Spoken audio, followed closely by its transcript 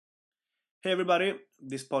Hey everybody,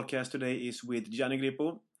 this podcast today is with Gianni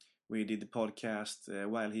Grippo. We did the podcast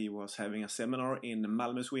while he was having a seminar in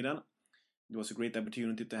Malmö, Sweden. It was a great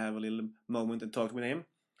opportunity to have a little moment and talk with him.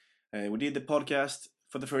 We did the podcast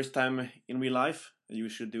for the first time in real life. You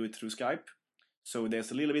should do it through Skype. So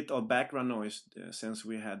there's a little bit of background noise since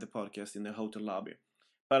we had the podcast in the hotel lobby.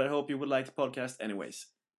 But I hope you would like the podcast anyways.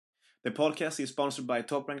 The podcast is sponsored by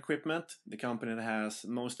Top Rank Equipment, the company that has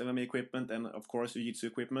most MMA equipment and of course Jiu-Jitsu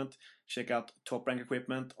equipment. Check out Top Rank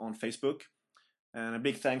Equipment on Facebook. And a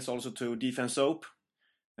big thanks also to Defense Soap,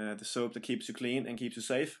 the soap that keeps you clean and keeps you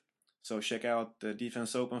safe. So check out the Defense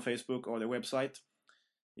Soap on Facebook or their website.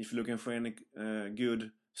 If you're looking for any good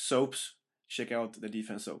soaps, check out the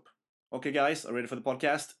Defense Soap. Okay guys, are you ready for the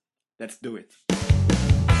podcast? Let's do it.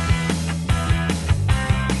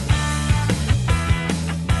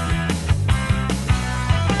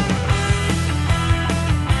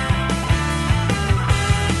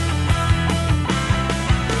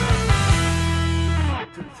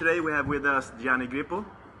 Today we have with us Gianni Grippo.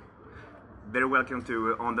 Very welcome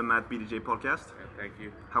to Onthematbjj podcast. Thank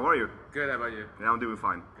you. How are you? Good, how about you? Yeah, I'm doing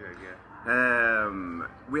fine. Good, yeah.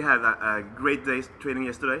 We had a great day training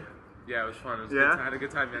yesterday. Yeah, it was fun. It was Yeah? good. I had a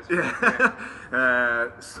good time yesterday.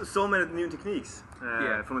 Yeah. So many new techniques.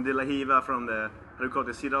 Yeah. From the La Hiva, from the, how do you call it,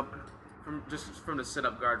 the sit-up? From the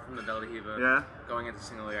sit-up guard, from the Delta Hiva, Yeah. going into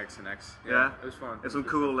single leg X and X. Yeah. It was fun. And some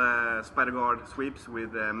cool spider guard sweeps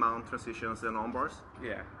with mount transitions and arm bars.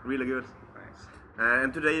 Yeah, Really good. nice.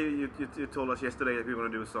 And today you told us yesterday that we were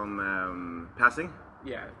going to do some passing.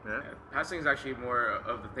 Yeah. Yeah? Passing is actually more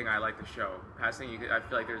of the thing I like to show. Passing, I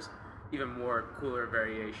feel like there's even more cooler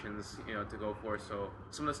variations, to go for. So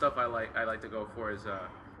some of the stuff I like to go for is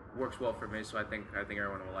works well for me. So I think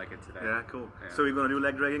everyone will like it today. Yeah, cool. Yeah. So you're going to do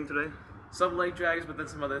leg dragging today? Some leg drags, but then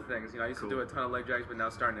some other things. I used Cool. to do a ton of leg drags, but now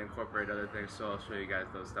starting to incorporate other things. So I'll show you guys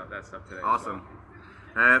that stuff today. as Awesome.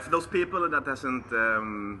 well. For those people that hasn't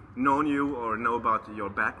known you or know about your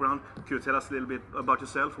background, could you tell us a little bit about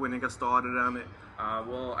yourself, when you got started?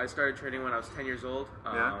 Well, I started training when I was 10 years old.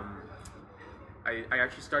 Yeah. I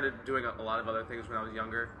actually started doing a lot of other things when I was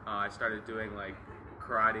younger. I started doing like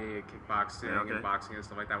karate, kickboxing, Yeah, okay. and boxing and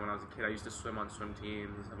stuff like that when I was a kid. I used to swim on swim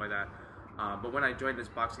teams and stuff like that. But when I joined this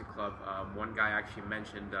boxing club, one guy actually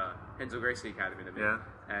mentioned Renzo Gracie Academy to me, Yeah.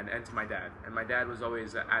 and to my dad. And my dad was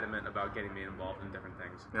always adamant about getting me involved in different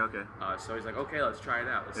things. Yeah, okay. So he's like, okay, let's try it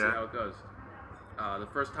out. Let's see Yeah. how it goes. The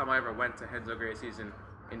first time I ever went to Renzo Gracie's in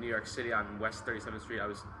New York City on West 37th Street,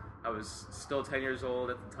 I was still 10 years old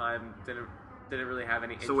at the time. Didn't really have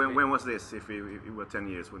any. So when was this? If you were 10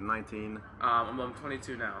 years, with 19? I'm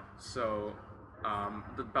 22 now, so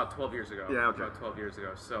about 12 years ago. Yeah, okay. About 12 years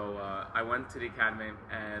ago. So I went to the academy,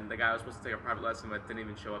 and the guy was supposed to take a private lesson, but didn't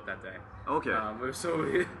even show up that day. Okay. So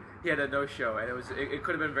he had a no-show, and it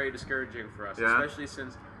could have been very discouraging for us, Yeah. especially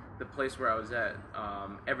since the place where I was at,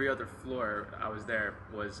 every other floor I was there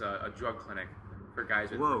was a drug clinic for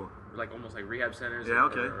guys with Whoa. like almost like rehab centers Yeah,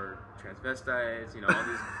 okay. or transvestites, all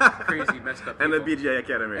these crazy messed up And people. the BJJ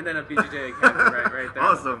Academy. And then a BJJ academy right there.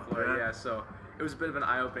 Awesome, On the floor. yeah. Yeah, so it was a bit of an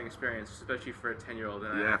eye-opening experience, especially for a 10-year-old.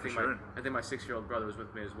 And Yeah, I for think sure. I think my 6-year-old brother was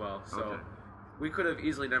with me as well. So Okay. we could have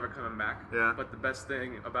easily never come back. Yeah. But the best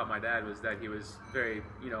thing about my dad was that he was very,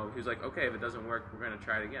 he was like, okay, if it doesn't work, we're going to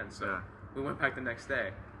try it again. So Yeah. we went back the next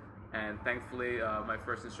day. And thankfully, my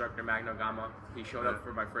first instructor, Magno Gama, he showed Yeah. up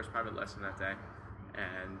for my first private lesson that day.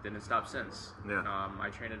 And didn't stop since. Yeah. I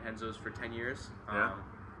trained at Renzo's for 10 years. Yeah.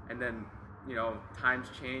 And then, times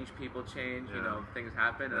change, people change, Yeah. things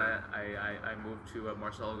happen. Yeah. And I moved to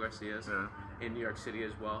Marcelo Garcia's Yeah. in New York City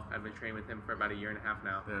as well. I've been training with him for about a year and a half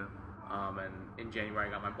now. Yeah. And in January,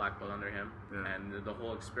 I got my black belt under him. Yeah. And the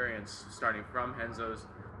whole experience, starting from Renzo's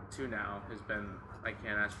to now, has been, I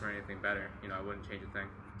can't ask for anything better. I wouldn't change a thing.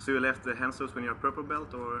 So you left the Hensos when you were purple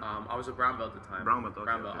belt, or? I was a brown belt at the time. Brown belt, okay,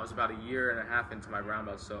 Brown belt. okay. I was about a year and a half into my brown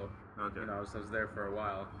belt, so Okay. I was there for a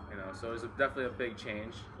while. So it was definitely a big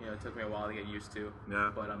change. It took me a while to get used to.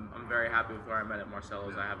 Yeah. But I'm very happy with where I'm at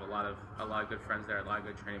Marcelo's. Yeah. I have a lot of good friends there, a lot of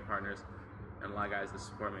good training partners, and a lot of guys that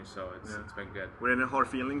support me. So it's been good. Were there any hard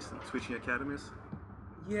feelings switching academies?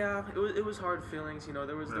 Yeah, it was hard feelings.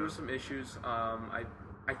 There were some issues.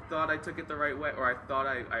 I thought I took it the right way, or I thought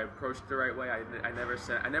I approached it the right way. I never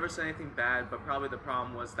said anything bad, but probably the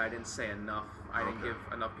problem was that I didn't say enough. I didn't Okay.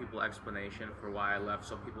 give enough people explanation for why I left,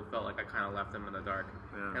 so people felt like I kind of left them in the dark.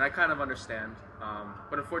 Yeah. And I kind of understand,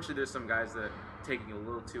 but unfortunately, there's some guys that are taking it a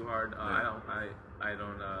little too hard. Yeah. I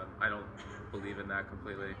don't believe in that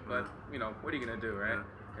completely. But what are you gonna do, right?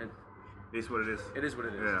 Yeah. And It is what it is. it is what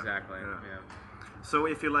it is. Yeah. Exactly. Yeah. Yeah. So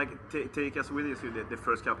if you take us with you through the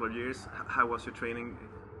first couple of years, how was your training?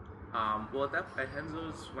 Well, at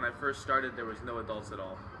Henzo's, when I first started, there was no adults at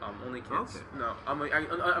all. Only kids. Okay. No,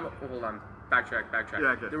 hold on. Backtrack. Yeah,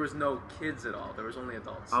 okay. There was no kids at all. There was only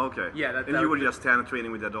adults. Oh, okay. Yeah, and you were just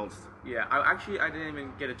training with the adults. Yeah, I didn't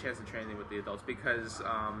even get a chance to train with the adults because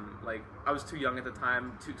like I was too young at the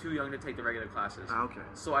time, too young to take the regular classes. Okay.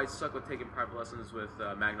 So I stuck with taking private lessons with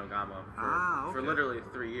Magno Gamma for literally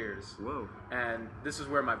 3 years. Whoa. And this is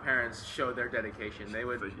where my parents showed their dedication. They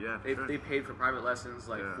would they paid for private lessons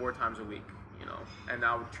like 4 times a week, you know. And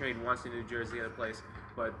I would train once in New Jersey at a place,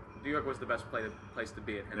 but New York was the best place to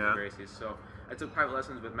be at Henzo Gracie's. So I took private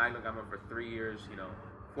lessons with Magno Gamma for 3 years, you know,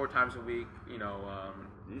 4 times a week, you know,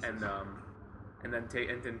 and then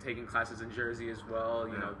taking classes in Jersey as well.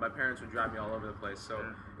 You know, my parents would drive me all over the place, so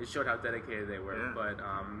it showed how dedicated they were. Yeah. But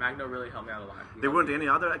Magno really helped me out a lot. There weren't any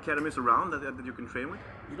other academies around that you can train with?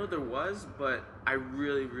 You know, there was, but I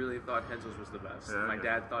really thought Henzo's was the best. Yeah, my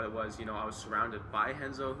dad thought it was. You know, I was surrounded by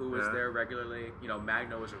Henzo, who was there regularly. You know,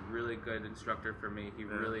 Magno was a really good instructor for me. He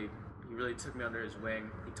really took me under his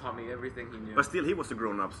wing. He taught me everything he knew. But still, he was a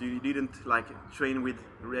grown-up, so you didn't like train with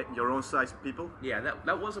your own size people? Yeah,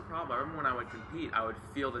 that was a problem. I remember when I would compete, I would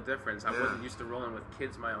feel the difference. I wasn't used to rolling with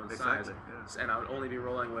kids my own size, and I would only be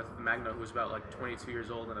rolling with Magno, who's about like 22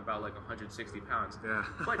 years old and about like 160 pounds. Yeah.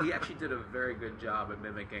 But he actually did a very good job at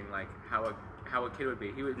mimicking like how a kid would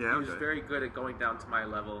be. He was very good at going down to my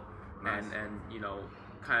level and you know,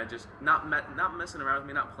 kind of just not messing around with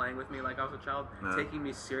me, not playing with me like I was a child, taking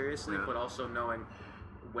me seriously, but also knowing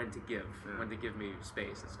when to give me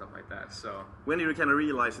space and stuff like that. So when did you kind of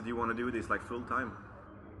realize that you want to do this like full time?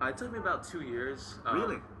 It took me about 2 years.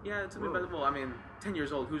 Really? Yeah, it took me about, well, I mean, 10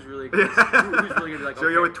 years old, who's really gonna be like, so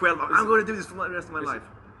you're 12, I'm going to do this for the rest of my life.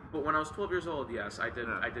 But when I was 12 years old, yes, I did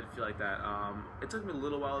feel like that. It took me a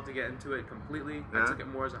little while to get into it completely. I took it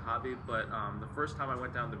more as a hobby, but the first time I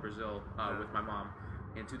went down to Brazil with my mom,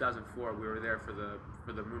 in 2004, we were there for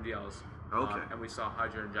the Mundials, and we saw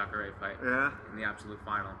Roger and Jacare fight in the absolute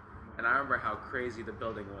final. And I remember how crazy the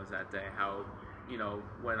building was that day. How, you know,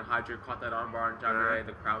 when Roger caught that armbar on Jacare,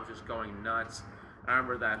 the crowd was just going nuts. I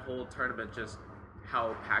remember that whole tournament, just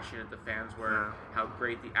how passionate the fans were, how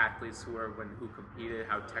great the athletes who competed,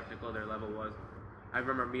 how technical their level was. I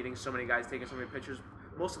remember meeting so many guys, taking so many pictures.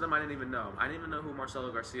 Most of them I didn't even know. I didn't even know who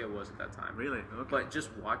Marcelo Garcia was at that time. Really? Okay. But just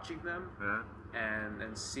watching them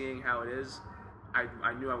and seeing how it is,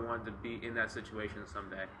 I knew I wanted to be in that situation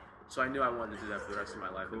someday. So I knew I wanted to do that for the rest of my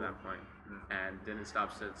life at that point, and didn't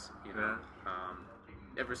stop since. You know,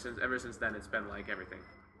 ever since then, it's been like everything.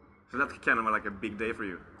 So that's kind of like a big day for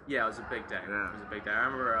you. Yeah, it was a big day. Yeah. It was a big day. I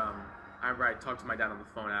remember I talked to my dad on the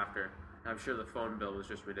phone after. And I'm sure the phone bill was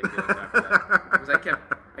just ridiculous after that, because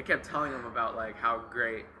I kept telling him about like how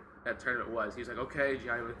great that tournament was. He was like, "Okay,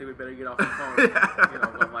 Gianni, I think we better get off the phone." You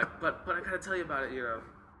know, but I'm like, but I gotta tell you about it, you know.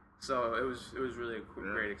 So it was really a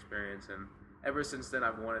great experience, and ever since then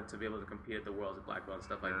I've wanted to be able to compete at the Worlds at black belt and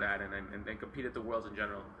stuff like that, and compete at the Worlds in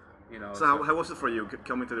general. You know. So how was it for you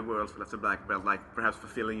coming to the Worlds as a black belt? Like perhaps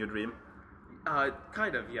fulfilling your dream?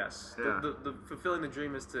 Kind of, yes. Yeah. The fulfilling the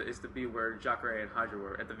dream is to be where Jacare and Roger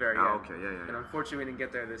were at the very end. Okay, yeah. And unfortunately, we didn't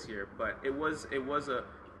get there this year, but it was a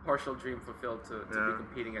partial dream fulfilled to be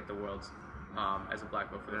competing at the Worlds as a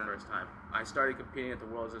black belt for the first time. I started competing at the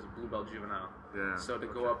Worlds as a blue belt juvenile. Yeah. So to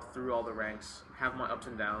go up through all the ranks, have my ups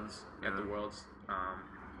and downs at the Worlds,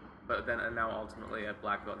 but then and now ultimately at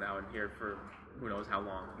black belt now and here for who knows how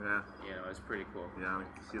long. Yeah. You know, it's pretty cool. Yeah, I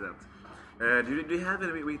can see that. Do you have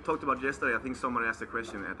any? We talked about yesterday. I think someone asked a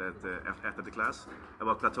question after the class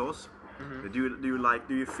about plateaus. Mm-hmm.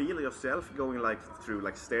 Do you feel yourself going like through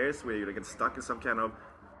like stairs where you get stuck in some kind of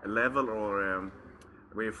level, or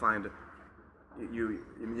where you find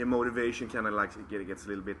your motivation kind of like gets a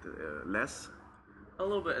little bit less? A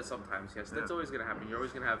little bit sometimes, yes. That's always going to happen. You're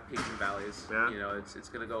always going to have peaks and valleys. You know, it's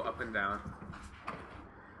going to go up and down.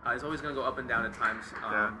 It's always going to go up and down at times,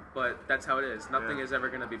 but that's how it is. Nothing is ever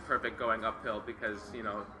going to be perfect going uphill because, you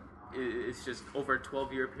know, it's just over a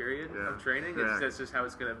 12-year period of training. That's just how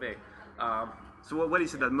it's going to be. So what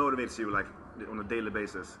is it that motivates you, like, on a daily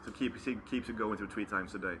basis to keeps you going through 3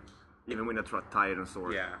 times a day, even when you're tired and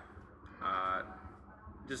sore? Yeah.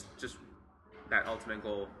 Just that ultimate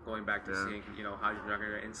goal, going back to seeing, you know, Roger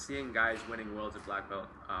Jacare and seeing guys winning worlds at black belt.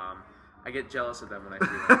 I get jealous of them when I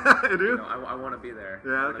see them. You do? You know, I want to be there.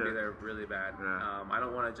 Yeah, I want to be there really bad. Yeah. I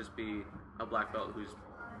don't want to just be a black belt who's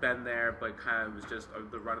been there, but kind of was just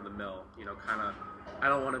the run of the mill. You know, kind of. I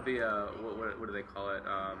don't want to be a what do they call it?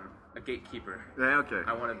 A gatekeeper. Yeah. Okay.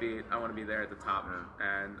 I want to be there at the top,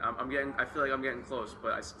 and I feel like I'm getting close,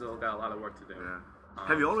 but I still got a lot of work to do. Yeah.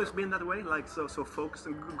 Have you always been that way, like so focused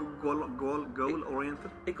and goal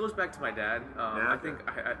oriented? It goes back to my dad. Yeah, okay.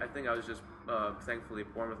 I think I was just thankfully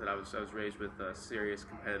born with it. I was raised with serious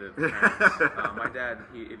competitive parents. My dad,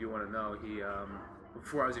 if you want to know, he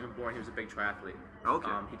before I was even born, he was a big triathlete. Okay.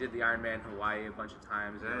 He did the Ironman Hawaii a bunch of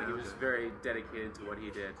times. Yeah, he was very dedicated to what he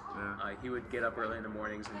did. Yeah. He would get up early in the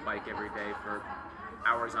mornings and bike every day for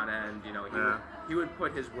hours on end. He would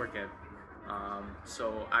put his work in.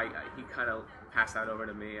 So he kind of passed that over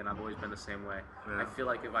to me, and I've always been the same way. Yeah. I feel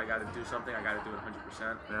like if I got to do something, I got to do it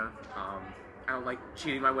 100%. Yeah. I don't like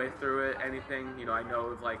cheating my way through it. Anything, I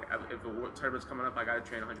know if a tournament's coming up, I got to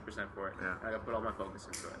train 100% for it. Yeah. I got to put all my focus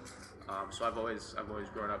into it. So I've always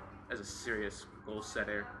grown up as a serious goal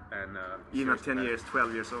setter and even at 10 years,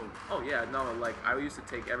 12 years old. Oh yeah, no, like I used to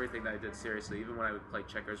take everything that I did seriously, even when I would play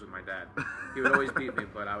checkers with my dad. He would always beat me,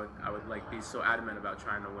 but I would like be so adamant about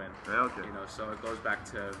trying to win. Yeah, okay. So it goes back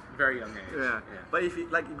to a very young age. Yeah. But if you,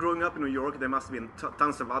 like growing up in New York, there must have been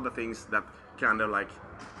tons of other things that kind of like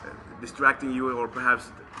distracting you, or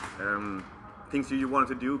perhaps things you wanted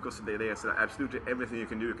to do, because there's absolutely everything you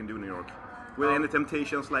can do in New York. Were there any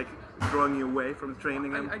temptations like drawing you away from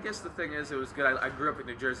training? I guess the thing is, it was good. I grew up in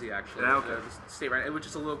New Jersey, actually. Yeah, okay. The state, right? It was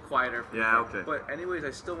just a little quieter. Yeah, okay. But anyways,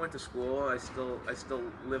 I still went to school. I still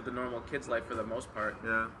lived a normal kid's life for the most part.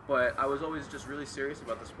 Yeah. But I was always just really serious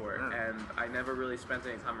about the sport, Yeah. and I never really spent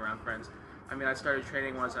any time around friends. I mean, I started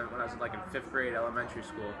training when I was like in 5th grade, elementary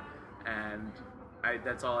school, and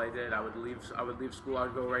that's all I did. I would leave school. I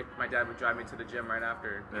would go right. My dad would drive me to the gym right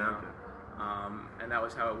after. You know? Okay. And that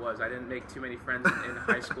was how it was. I didn't make too many friends in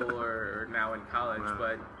high school or now in college,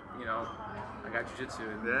 but I got jiu-jitsu,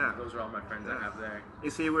 and those are all my friends I have there. You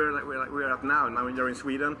see, we're at now. Now you're in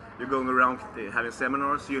Sweden. You're going around having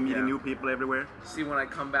seminars. You're meeting new people everywhere. See, when I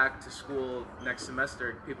come back to school next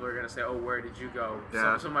semester, people are gonna say, "Oh, where did you go?"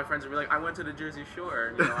 Yeah. Some of my friends will be like, "I went to the Jersey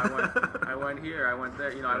Shore. I went here. I went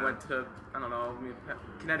there. I went to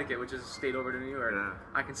Connecticut, which is a state over to New York. Yeah.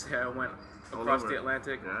 I can say I went across the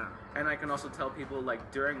Atlantic, and I can also tell people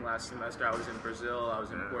like during last semester I was in Brazil, I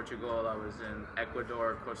was in Portugal, I was in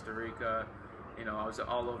Ecuador, Costa Rica. I was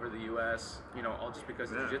all over the U.S. All just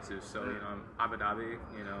because of jiu-jitsu. So Abu Dhabi.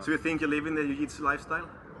 So you think you live in the jiu-jitsu lifestyle?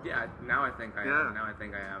 Yeah, now I think I am. Now I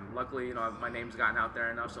think I am. Luckily, my name's gotten out there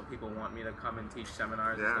enough, so people want me to come and teach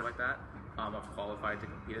seminars and stuff like that. I've qualified to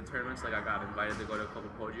compete in tournaments. Like I got invited to go to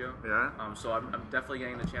Copa-Poggio. Yeah. So I'm definitely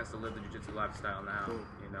getting the chance to live the jiu-jitsu lifestyle now. Cool.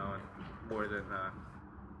 And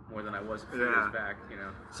more than I was a few years back.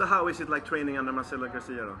 So how is it like training under Marcelo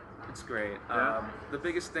Garcia? It's great. The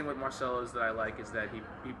biggest thing with Marcelo is that I like is that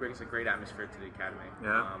he brings a great atmosphere to the academy.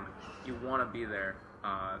 Yeah. You want to be there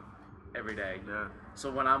every day. Yeah.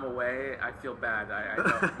 So when I'm away, I feel bad.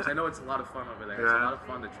 I know it's a lot of fun over there. It's a lot of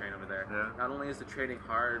fun to train over there. Yeah. Not only is the training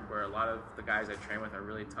hard, where a lot of the guys I train with are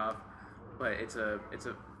really tough, but it's a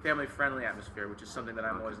family-friendly atmosphere, which is something that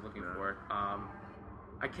I'm always looking for.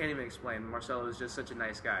 I can't even explain. Marcelo is just such a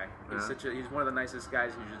nice guy. He's one of the nicest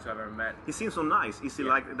guys in jiu-jitsu I've ever met. He seems so nice. Is he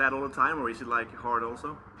like that all the time, or is he like hard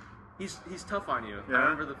also? He's tough on you. Yeah. I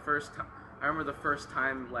remember the first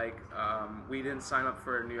time we didn't sign up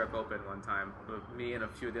for a New York Open one time. Me and a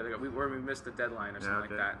few of the other guys. We missed the deadline or something like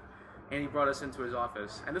that. And he brought us into his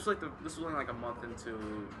office. And this was only like a month into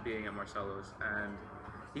being at Marcelo's, and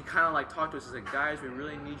he kind of like talked to us. He's like, "Guys, we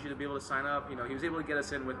really need you to be able to sign up." He was able to get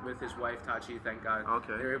us in with his wife Tachi. Thank God.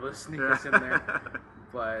 Okay. They were able to sneak us in there.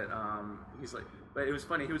 But he's like, but it was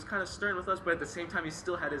funny. He was kind of stern with us, but at the same time, he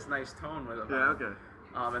still had his nice tone with us. Yeah. Okay.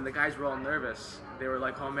 And the guys were all nervous. They were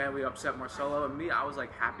like, "Oh man, we upset Marcelo." And me, I was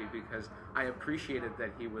like happy because I appreciated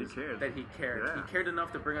that he cared. Yeah. He cared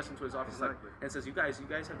enough to bring us into his office and says, "You guys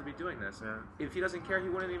have to be doing this." Yeah. If he doesn't care, he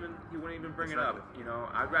wouldn't even bring it up.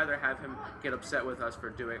 I'd rather have him get upset with us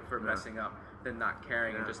for messing up than not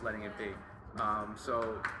caring and just letting it be.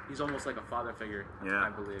 So he's almost like a father figure, I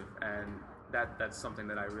believe, and that's something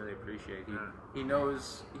that I really appreciate. He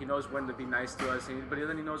knows when to be nice to us, but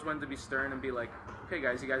then he knows when to be stern and be like, "Okay,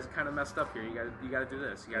 guys, you guys kind of messed up here. You got to do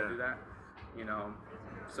this. You got to do that."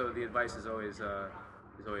 So the advice is always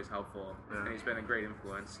helpful, and he's been a great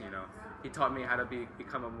influence. He taught me how to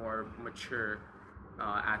become a more mature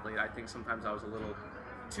athlete. I think sometimes I was a little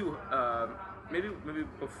too. Maybe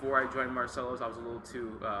before I joined Marcelo's, I was a little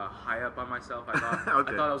too high up on myself. I thought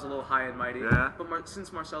I thought I was a little high and mighty. Yeah. But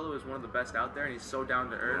since Marcelo is one of the best out there and he's so down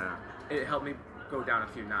to earth, it helped me go down a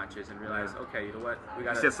few notches and realize, okay, you know what, we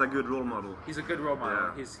got. He's just a good role model. He's a good role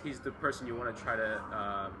model. He's the person you want to try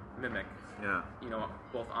to mimic. Yeah.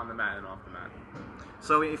 Both on the mat and off the mat.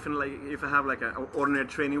 So if I have like an ordinary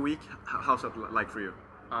training week, how's that like for you?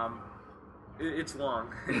 It's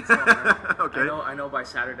long. It's long. Okay. I know by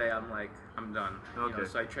Saturday I'm done. Okay. You know,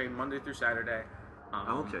 so I train Monday through Saturday.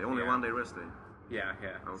 Okay, only 1 day rest day. Yeah, yeah.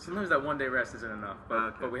 Okay. Sometimes that 1 day rest isn't enough,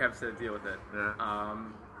 but we have to deal with it. Yeah.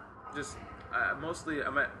 Just mostly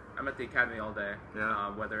I'm at the academy all day.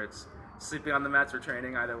 Yeah. Whether it's sleeping on the mats or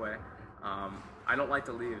training, either way. I don't like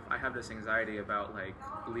to leave. I have this anxiety about like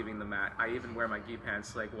leaving the mat. I even wear my gi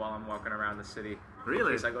pants like while I'm walking around the city.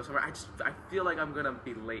 Really? In case I go somewhere. I feel like I'm gonna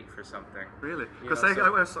be late for something. Really? You Because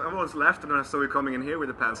know, I was left when I saw you coming in here with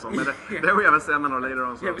the pants on. But then we have a seminar later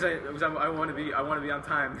on. So. Yeah, because I want to be on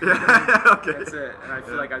time. Yeah. Okay. That's it. And I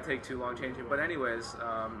feel like I take too long changing. But anyways,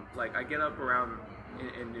 like I get up around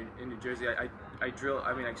in New Jersey. I drill.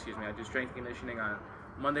 I mean, excuse me. I do strength conditioning on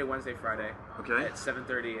Monday, Wednesday, Friday. Okay. At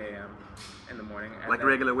 7:30 a.m. in the morning. And like then,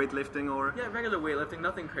 regular weightlifting or? Yeah, regular weightlifting,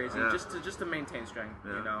 nothing crazy, Yeah. just to maintain strength.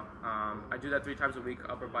 Yeah. You know, I do that 3 times a week,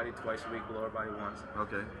 upper body twice a week, lower body once.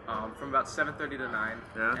 Okay. From about 7:30 to 9,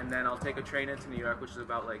 Yeah. and then I'll take a train into New York, which is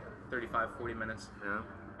about like 35-40 minutes. Yeah.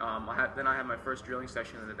 Then I have my first drilling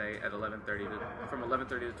session of the day at 11:30 from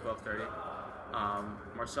 11:30 to 12:30.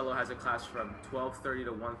 Marcelo has a class from 12:30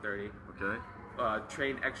 to 1:30. Okay.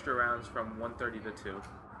 Train extra rounds from 1:30 to 2.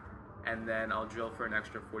 And then I'll drill for an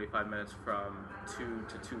extra 45 minutes from 2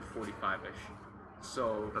 to 2:45-ish.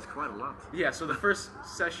 So That's quite a lot. yeah, so the first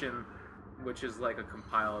session, which is like a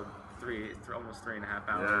compiled almost 3.5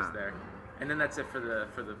 hours Yeah. there, and then that's it for the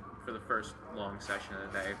first long session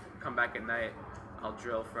of the day. Come back at night, I'll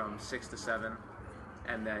drill from 6 to 7,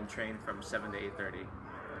 and then train from 7 to 8:30.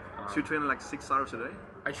 So you train like 6 hours a day?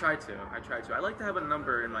 I try to. I like to have a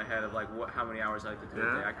number in my head of like how many hours I like to do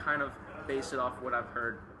a day. I kind of base it off what I've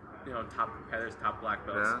heard, you know, top competitors, top black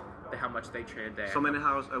belts, how much they train a day. So many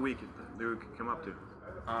hours a week do you come up to?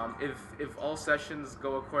 If all sessions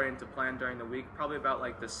go according to plan during the week, probably about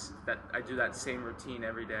like this. That I do that same routine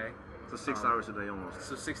every day. So 6 hours a day almost.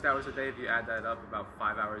 So 6 hours a day. If you add that up, about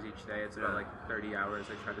 5 hours each day. It's about like 30 hours.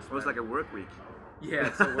 I try to spend. Well, it's like a work week.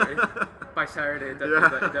 Yeah, by Saturday it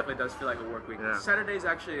definitely does feel like a work week. Yeah. Saturdays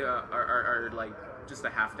actually are like just a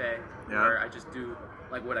half day where I just do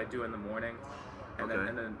like what I do in the morning, and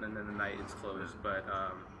then the night it's closed. But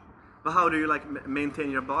how do you like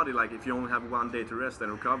maintain your body? Like if you only have 1 day to rest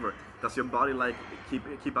and recover, does your body like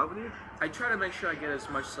keep up with you? I try to make sure I get as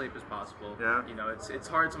much sleep as possible. Yeah. You know, it's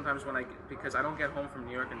hard sometimes because I don't get home from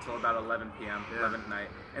New York until about 11 p.m., 11 at night,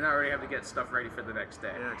 and I already have to get stuff ready for the next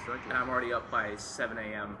day. Yeah, exactly. And I'm already up by 7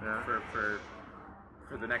 a.m.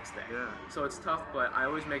 For the next day. Yeah. So it's tough, but I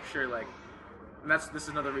always make sure like. And this is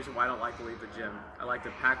another reason why I don't like to leave the gym. I like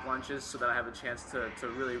to pack lunches so that I have a chance to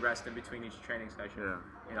really rest in between each training session. Yeah.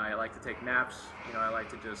 You know, I like to take naps. You know, I like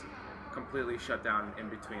to just completely shut down in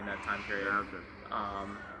between that time period. Yeah, okay.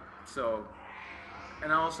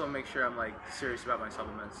 And I also make sure I'm like serious about my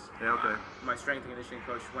supplements. Yeah, okay. My strength and conditioning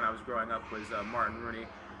coach when I was growing up was Martin Rooney.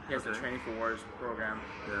 He has the Training for Warriors program,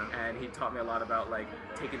 and he taught me a lot about like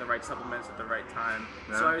taking the right supplements at the right time.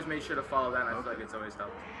 Yeah. So I always made sure to follow that, and I feel like it's always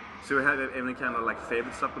helped. So you have any kind of like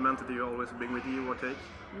favorite supplement that you always bring with you or take?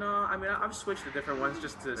 No, I mean I've switched to different ones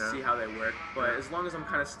just to see how they work. But as long as I'm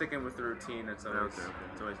kind of sticking with the routine, it's always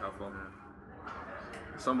it's always helpful. Yeah.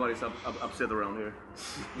 Somebody's upset around here.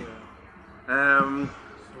 Yeah.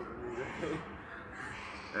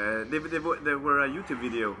 There were a YouTube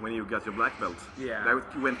video when you got your black belt. Yeah.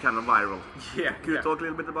 That went kind of viral. Yeah. Could you talk a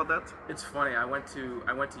little bit about that? It's funny. I went to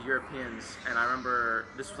Europeans, and I remember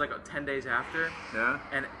this was like 10 days after. Yeah.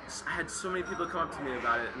 And I had so many people come up to me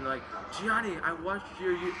about it, and they're like, Gianni, I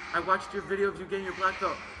watched your video of you getting your black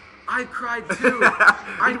belt. I cried too.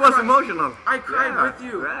 It was emotional. I cried with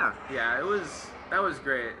you. Yeah. Yeah. That was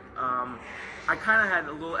great. I kind of had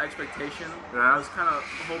a little expectation. Yeah. I was kind of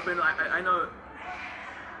hoping. I know.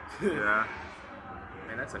 Yeah.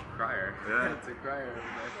 Man, that's a crier. Yeah. That's a crier.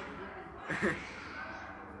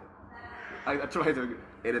 I try to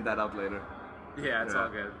edit that out later. Yeah, it's all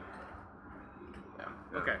good.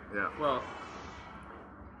 Yeah. Okay. Yeah. Well.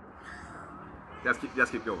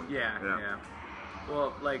 Just keep going. Yeah.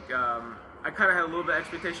 Well, like, I kind of had a little bit of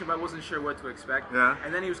expectation, but I wasn't sure what to expect. Yeah.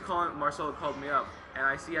 And then Marcelo called me up, and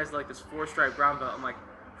I see he has like this 4-stripe brown belt. I'm like,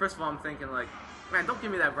 first of all, I'm thinking like, man, don't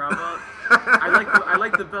give me that brown belt. I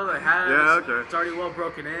like the belt I have. Yeah, okay. It's already well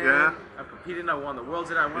broken in. Yeah. I've competed. I won the worlds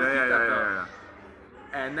in it. I want to keep that belt. Yeah.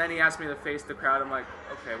 And then he asked me to face the crowd. I'm like,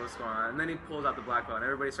 okay, what's going on? And then he pulls out the black belt, and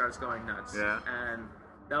everybody starts going nuts. Yeah. And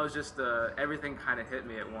that was just everything kind of hit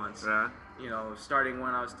me at once. Yeah. You know, starting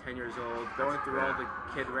when I was 10 years old, going through all the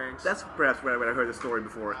kid ranks. That's perhaps where I heard the story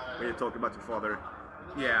before, when you talked about your father.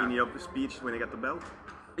 Yeah. In your speech when he got the belt.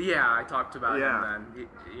 Yeah, I talked about him then.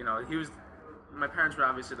 He was. My parents were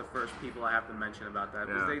obviously the first people I have to mention about that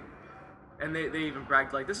because and they even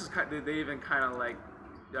bragged like this is they even kind of like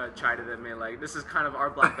chided at me like this is kind of our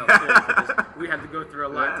black belt too because we had to go through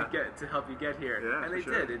a lot to help you get here, and they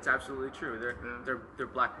did. It's absolutely true. They're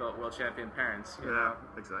black belt world champion parents. You know?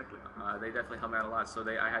 Exactly. They definitely helped me out a lot. So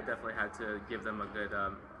I had definitely had to give them a good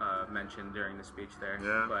mention during the speech there.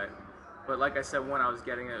 Yeah. But like I said, when I was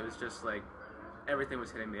getting it, it was just like everything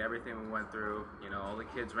was hitting me. Everything we went through. You know, all the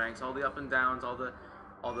kids' ranks, all the up and downs, all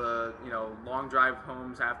the you know long drive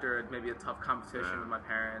homes after maybe a tough competition with my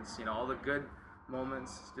parents. You know, all the good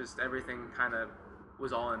moments, just everything kind of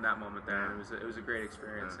was all in that moment there, and it was a great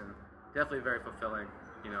experience and definitely very fulfilling.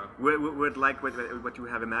 You know, would like what you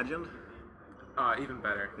have imagined? Even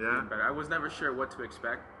better. Yeah. Even better. I was never sure what to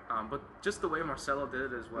expect, but just the way Marcelo did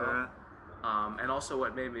it as well. And also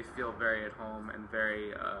what made me feel very at home and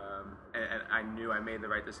very, and I knew I made the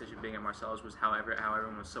right decision being at Marcelo's was how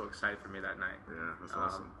everyone was so excited for me that night. Yeah, that's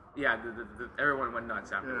awesome. Yeah, everyone went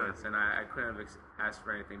nuts afterwards, and I couldn't have asked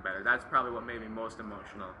for anything better. That's probably what made me most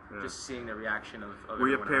emotional, just seeing the reaction of Were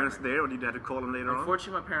your parents there, or did you have to call them later on?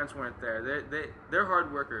 Unfortunately, my parents weren't there. They're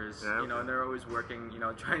hard workers, you know, and they're always working, you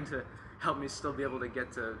know, trying to help me still be able to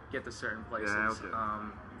get to certain places.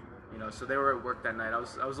 You know, so they were at work that night. I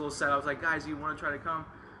was a little sad. I was like, guys, you want to try to come?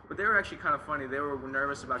 But they were actually kind of funny. They were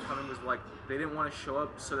nervous about coming because like they didn't want to show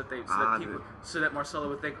up so that Marcelo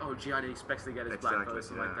would think, oh, Gianni expects to get his black belt or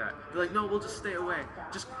something like that. They're like, no, we'll just stay away.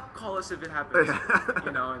 Just call us if it happens.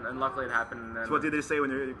 You know, and luckily it happened. And then, so what did they say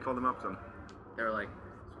when you called them up then? They were like,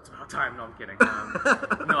 it's about time. No, I'm kidding.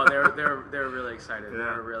 No, they were really excited. They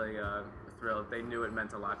were really thrilled. They knew it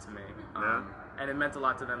meant a lot to me, and it meant a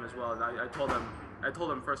lot to them as well. I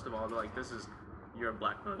told them first of all, like, this is your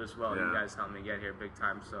black belt as well. You guys helped me get here big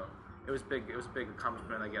time. So it was big. It was a big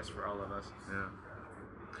accomplishment, I guess, for all of us. Yeah.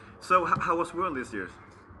 So how was World this year?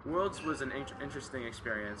 Worlds was an interesting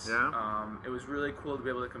experience. Yeah. It was really cool to be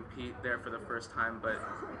able to compete there for the first time,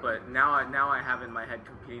 but now I have in my head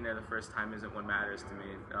competing there the first time isn't what matters to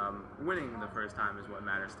me. Winning the first time is what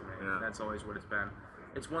matters to me. Yeah. That's always what it's been.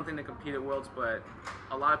 It's one thing to compete at Worlds, but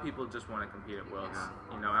a lot of people just want to compete at Worlds.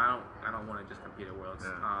 You know, I don't want to just compete at Worlds.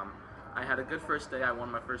 I had a good first day. I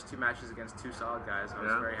won my first 2 matches against 2 solid guys. I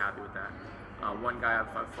was very happy with that. One guy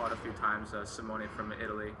I've fought a few times, Simone from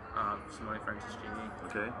Italy, Simone Franceschini.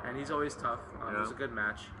 Okay. And he's always tough. It was a good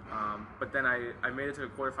match. But then I made it to the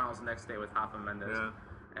quarterfinals the next day with Rafa Mendes.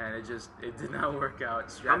 And it did not work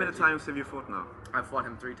out. How many times have you fought now? I've fought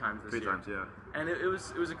him 3 times this year. 3 times, yeah. And it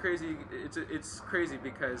was a crazy. It's crazy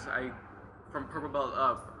because from purple belt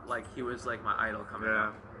up, like he was like my idol coming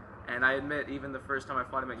up. And I admit, even the first time I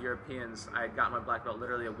fought him at Europeans, I had got my black belt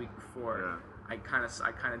literally a week before. I kind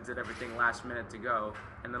of did everything last minute to go,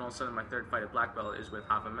 and then all of a sudden my 3rd fight at black belt is with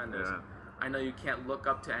Rafa Mendes. I know you can't look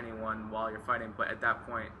up to anyone while you're fighting, but at that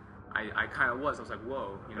point, I kind of was. I was like,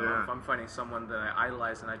 whoa, you know, if I'm fighting someone that I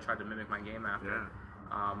idolize and I tried to mimic my game after.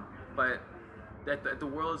 But at the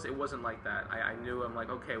Worlds, it wasn't like that. I knew I'm like,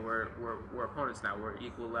 okay, we're opponents now. We're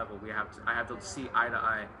equal level. I have to see eye to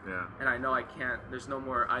eye. And I know I can't. There's no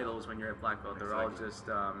more idols when you're at black belt. They're all just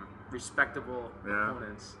respectable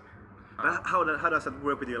opponents. How does that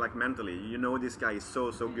work with you, like mentally? You know this guy is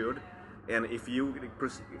so good, and if you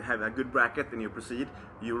have a good bracket and you proceed,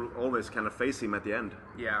 you always kind of face him at the end.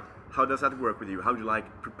 How does that work with you? How do you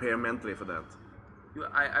like prepare mentally for that?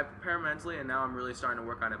 I prepare mentally, and now I'm really starting to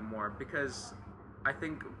work on it more because I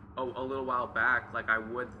think a little while back, like I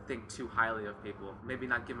would think too highly of people, maybe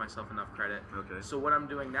not give myself enough credit. So what I'm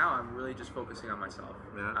doing now, I'm really just focusing on myself,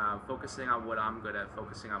 focusing on what I'm good at,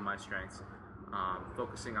 focusing on my strengths.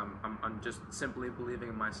 Focusing on just simply believing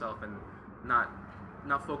in myself and not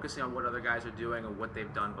focusing on what other guys are doing or what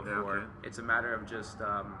they've done before. It's a matter of just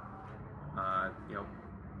you know,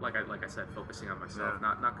 like I said, focusing on myself,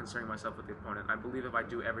 not concerning myself with the opponent. I believe if I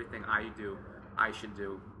do everything I should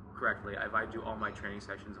do correctly, if I do all my training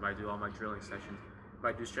sessions, if I do all my drilling sessions, if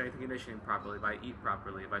I do strength and conditioning properly, if I eat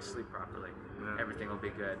properly, if I sleep properly, everything will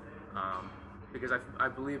be good. Because I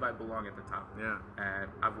believe I belong at the top, and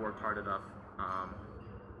I've worked hard enough.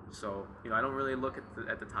 So, you know, I don't really look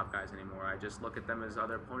at the top guys anymore. I just look at them as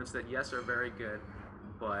other opponents that, yes, are very good,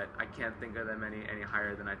 but I can't think of them any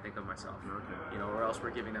higher than I think of myself. You know, or else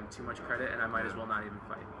we're giving them too much credit, and I might as well not even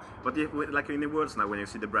fight. But like in the Worlds now, when you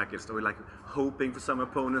see the brackets, are you like hoping for some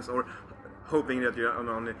opponents, or hoping that you're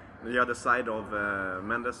on the other side of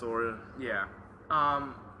Mendes, or?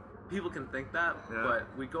 People can think that, but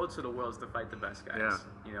we go to the Worlds to fight the best guys.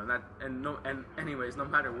 You know, and anyways, no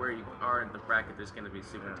matter where you are in the bracket, there's going to be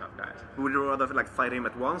super tough guys. Would you rather like fight him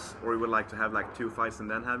at once, or you would like to have like 2 fights and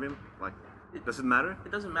then have him? Like, does it matter?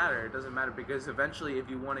 It doesn't matter. It doesn't matter because eventually, if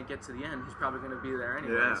you want to get to the end, he's probably going to be there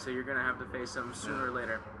anyway. So you're going to have to face him sooner or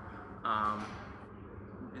later.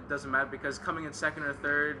 It doesn't matter because coming in second or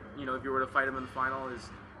third, you know, if you were to fight him in the final, is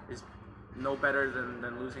no better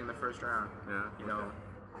than losing in the first round. Yeah. You know,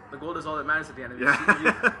 the gold is all that matters at the end.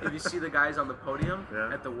 Yeah. If you see the guys on the podium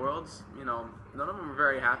Yeah. at the Worlds, you know, none of them are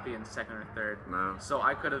very happy in second or third. No. So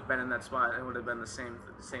I could have been in that spot and it would have been the same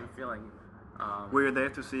feeling. Were you there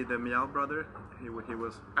to see the Meow brother? He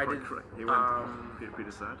was. I did. He went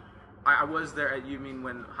pretty sad. I was there. You mean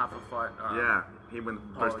when Hoffa fought? Yeah, he went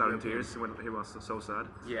burst out in European. tears when he was so sad.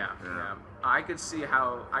 Yeah, Yeah. yeah. I could see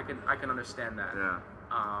how I can understand that. Yeah.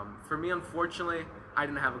 For me, unfortunately, I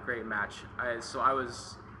didn't have a great match. I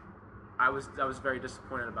was very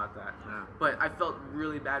disappointed about that. Yeah. But I felt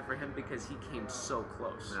really bad for him because he came so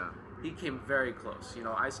close. Yeah. He came very close. You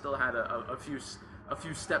know, I still had a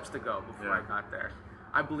few steps to go before I got there.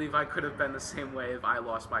 I believe I could have been the same way if I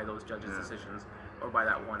lost by those judges' decisions or by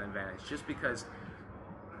that one advantage. Just because,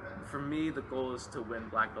 for me, the goal is to win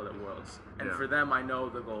black belt at Worlds, and for them, I know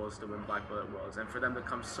the goal is to win black belt at Worlds, and for them to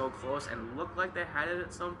come so close and look like they had it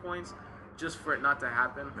at some points, just for it not to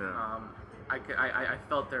happen. I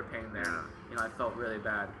felt their pain there. Yeah. You know, I felt really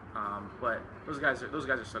bad. But those guys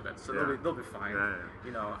are so good, so they'll be fine. Yeah.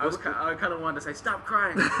 You know, I kind of wanted to say, stop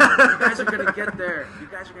crying. You guys are gonna get there. You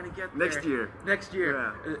guys are gonna get there. Next year. Next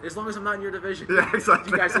year. As long as I'm not in your division. Yeah,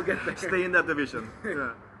 exactly. You guys will get there. Stay in that division.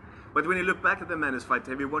 Yeah. But when you look back at the Menace fight,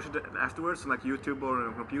 have you watched it afterwards on like YouTube or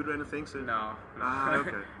on a computer or anything? So... No. Ah,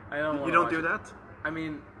 okay. I don't. You don't do that? I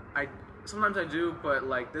mean, sometimes I do, but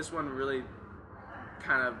like this one really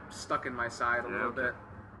kind of stuck in my side a little bit.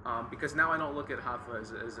 Because now I don't look at Hoffa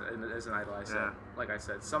as an idol. Like I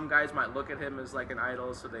said, some guys might look at him as like an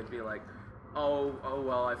idol, so they'd be like, oh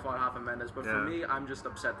well, I fought Hoffa Mendes. But for me, I'm just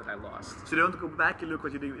upset that I lost. So you don't go back and look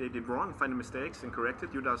what you did wrong, find the mistakes and correct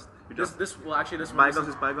it. You just this bygones is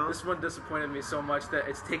bygones. This one disappointed me so much that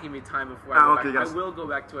it's taking me time before I go back. I will go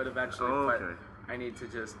back to it eventually, but I need to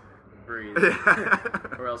just breathe,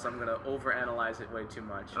 or else I'm gonna overanalyze it way too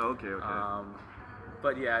much. Okay.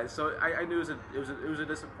 But yeah, so I knew it was a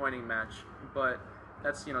disappointing match, but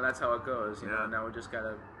that's how it goes. You know, now we just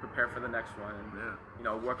gotta prepare for the next one, and you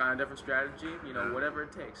know, work on a different strategy. You know, whatever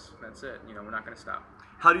it takes. That's it. You know, we're not gonna stop.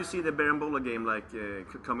 How do you see the Berambola game like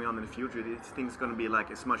coming on in the future? Do you think it's gonna be like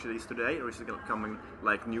as much as it is today, or is it coming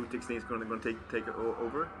like new techniques gonna take it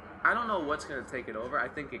over? I don't know what's gonna take it over. I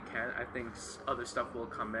think it can. I think other stuff will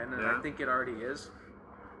come in, and I think it already is.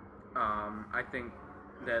 I think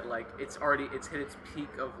that like it's hit its peak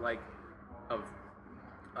of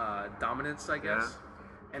dominance, I guess.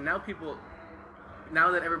 And now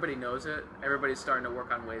now that everybody knows it, everybody's starting to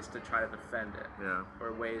work on ways to try to defend it.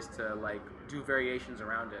 Or ways to like do variations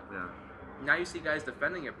around it. Now you see guys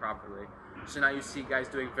defending it properly. So now you see guys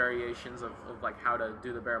doing variations of like how to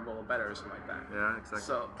do the Berambola better or something like that. Yeah, exactly.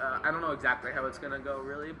 So I don't know exactly how it's gonna go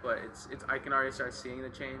really, but it's I can already start seeing the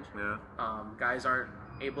change. Guys aren't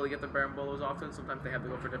able to get the Berambola as often. Sometimes they have to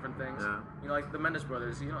go for different things. You know, like the Mendes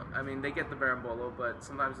brothers. You know, I mean, they get the Berambola, but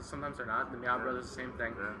sometimes they're not. The Meow brothers, the same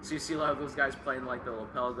thing. So you see a lot of those guys playing like the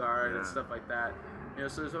lapel guard and stuff like that. You know,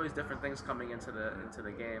 so there's always different things coming into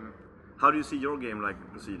the game. How do you see your game like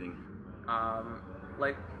proceeding?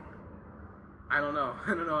 Like, I don't know.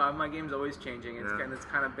 My game's always changing. It's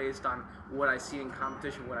kind of based on what I see in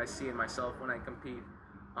competition, what I see in myself when I compete.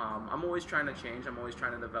 I'm always trying to change. I'm always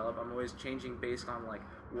trying to develop. I'm always changing based on like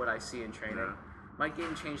what I see in training. My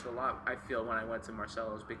game changed a lot, I feel, when I went to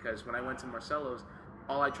Marcelo's, because when I went to Marcelo's,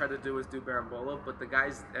 all I tried to do was do Berambola, but the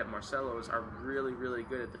guys at Marcelo's are really, really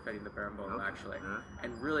good at defending the Berambola, actually,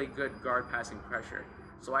 and really good guard passing pressure.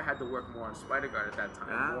 So I had to work more on spider guard at that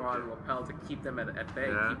time, more on lapel to keep them at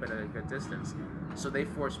bay, keep it at a good distance. So they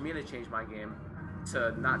forced me to change my game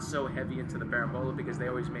to not so heavy into the Berambola because they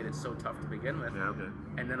always made it so tough to begin with.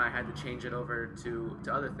 And then I had to change it over to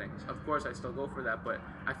other things. Of course, I still go for that, but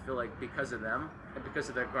I feel like because of them and because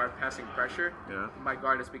of their guard passing pressure, my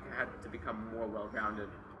guard has had to become more well-rounded.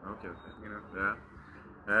 You know.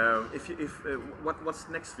 What's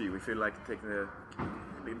next for you? If you like to take the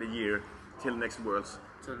year till next Worlds.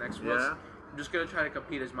 To the next Worlds. I'm just gonna try to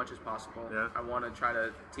compete as much as possible. I want to try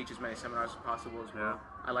to teach as many seminars as possible as well.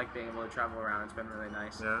 I like being able to travel around. It's been really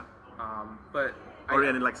nice. But are there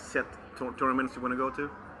any like set tournaments you want to go to?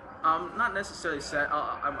 Not necessarily set.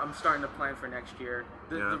 I'm starting to plan for next year.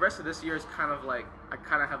 The rest of this year is kind of like I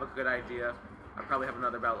kind of have a good idea. I probably have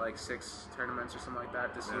another about like 6 tournaments or something like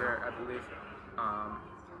that this year, I believe.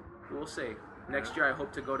 We'll see. Next year, I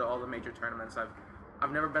hope to go to all the major tournaments.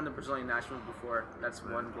 I've never been to Brazilian Nationals before. That's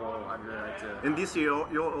one goal I'd really like to. And this year,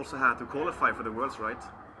 you also had to qualify for the Worlds, right?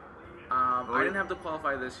 I didn't have to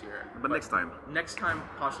qualify this year. But next time. Next time,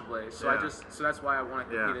 possibly. So so that's why I want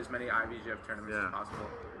to compete as many IBJJF tournaments as possible.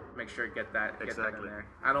 Make sure to get that in there.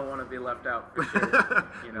 I don't want to be left out for sure.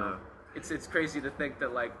 You know, it's crazy to think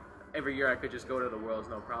that like every year I could just go to the Worlds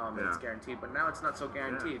no problem and it's guaranteed. But now it's not so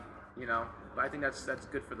guaranteed. You know, but I think that's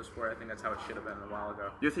good for the sport. I think that's how it should have been a while ago.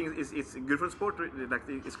 Do you think it's good for the sport? Like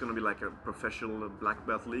it's going to be like a professional black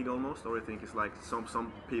belt league almost, or you think it's like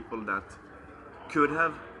some people that could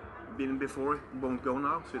have been before won't go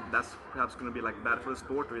now, so that's perhaps going to be like bad for the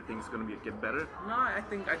sport, or you think it's going to get better? No, I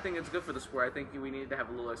think it's good for the sport. I think we need to have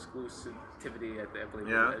a little exclusivity. I believe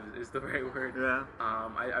is the right word. Yeah.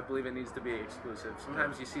 I believe it needs to be exclusive.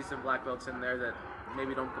 Sometimes you see some black belts in there that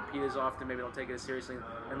maybe don't compete as often, maybe don't take it as seriously,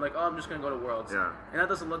 and like, oh, I'm just going to go to Worlds. Yeah. And that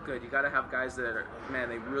doesn't look good. You got to have guys that are, man,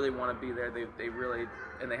 they really want to be there. They really,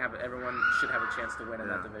 and they have, everyone should have a chance to win in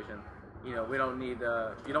that division. You know, we don't need,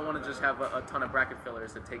 you don't want to just have a ton of bracket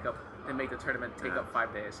fillers that take up, and make the tournament take up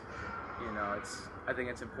 5 days. You know, I think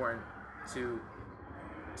it's important to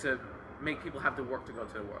make people have to work to go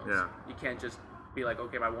to the Worlds. Yeah. You can't just be like,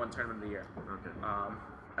 okay, my one tournament of the year. Okay.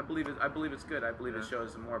 I believe it's good. I believe it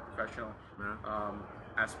shows a more professional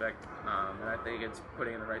aspect, and I think it's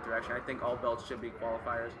putting in the right direction. I think all belts should be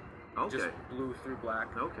qualifiers. Okay. Just blue through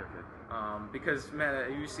black. Okay. Because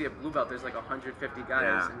man, you see a blue belt, there's like 150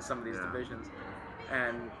 guys in some of these divisions,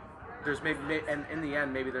 and there's maybe, and in the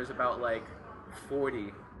end, maybe there's about like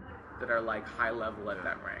 40 that are like high level at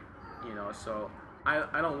that rank. You know, so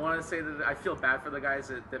I don't want to say that I feel bad for the guys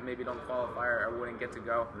that maybe don't qualify or wouldn't get to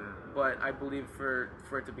go, but I believe for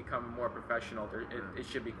it to become more professional, it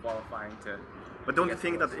should be qualifying to. But don't you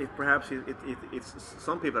think that it's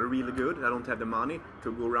some people are really good that don't have the money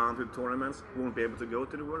to go around to tournaments, won't be able to go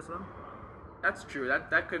to the Worlds now? That's true.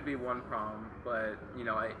 That could be one problem, but you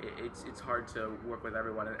know, it's hard to work with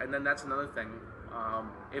everyone. And then that's another thing.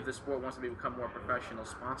 If the sport wants to become more professional,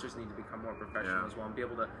 sponsors need to become more professional as well and be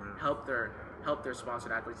able to help their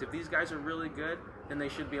sponsored athletes. If these guys are really good, then they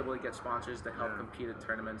should be able to get sponsors to help compete at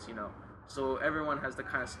tournaments. You know, so everyone has to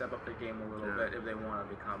kind of step up their game a little bit if they want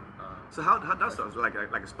to become. So how does that, like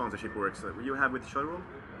a sponsorship works? You have with Shoyroll?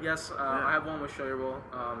 Yes, I have one with Shoyroll.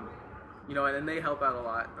 You know, and they help out a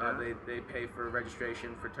lot. They pay for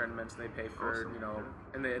registration for tournaments. They pay for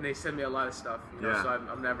and they send me a lot of stuff. You know, so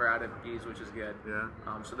I'm never out of bees, which is good. Yeah.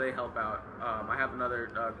 So they help out. I have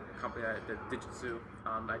another company that did Digitsu.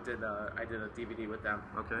 I did a DVD with them.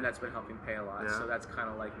 Okay. And that's been helping pay a lot. Yeah. So that's kind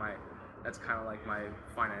of like my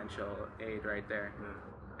financial aid right there.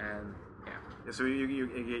 Yeah. And so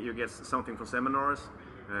you get something from seminars.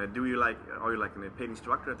 Are you like a paid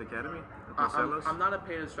instructor at the academy? I'm not a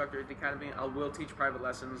paid instructor at the academy. I will teach private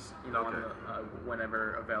lessons, you know,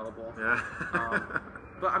 whenever available. Yeah.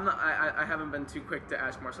 But I'm not. I haven't been too quick to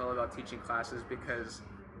ask Marcelo about teaching classes because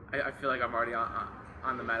I feel like I'm already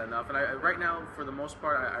on the mat enough. And right now, for the most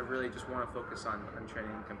part, I really just want to focus on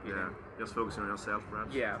training and competing. Yeah. Just focusing on yourself,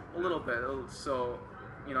 perhaps. Yeah, a little bit. So,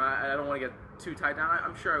 you know, I don't want to get too tied down.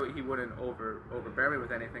 I'm sure he wouldn't overbear me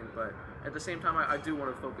with anything, but at the same time, I do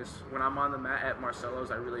want to focus. When I'm on the mat at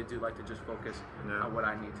Marcelo's, I really do like to just focus on what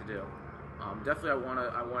I need to do. Definitely,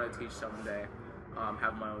 I want to teach someday.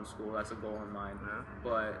 Have my own school. That's a goal in mind. Yeah.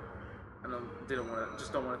 But I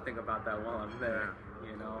don't want to think about that while I'm there.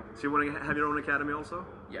 You know. So you want to have your own academy also?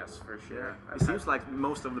 Yes, for sure. Yeah. It seems like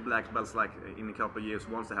most of the black belts, like in a couple of years,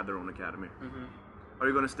 wants to have their own academy. Mm-hmm. Are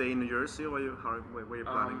you going to stay in New Jersey, or where are you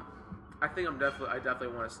planning? I think I definitely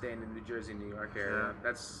want to stay in the New Jersey, New York area.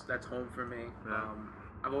 Yeah. That's home for me. Yeah.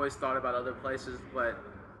 I've always thought about other places, but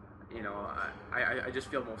you know, I just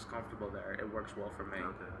feel most comfortable there. It works well for me.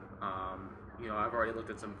 Okay. You know, I've already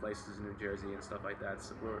looked at some places in New Jersey and stuff like that.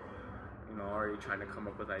 So we're, you know, already trying to come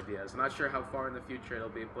up with ideas. I'm not sure how far in the future it'll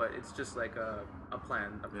be, but it's just like a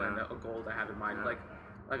plan, a goal to have in mind. Yeah.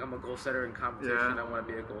 Like I'm a goal setter in competition. I want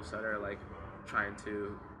to be a goal setter, like trying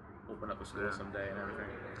to open up a school someday and everything.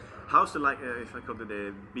 How's the if I call it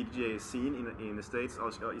the BJJ scene in the States?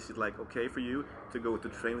 Is it like okay for you to go to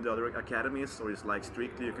train with other academies, or is like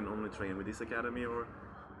strictly you can only train with this academy? Or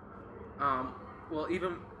well,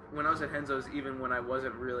 even when I was at Henzo's, even when I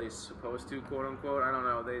wasn't really supposed to, quote unquote, I don't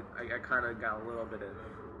know, I kind of got a little bit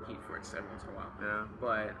of heat for it every once in a while. Yeah.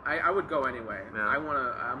 But I would go anyway. Yeah.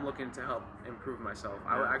 I'm looking to help improve myself.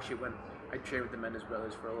 Yeah. I trained with the Mendes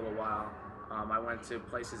brothers for a little while. I went to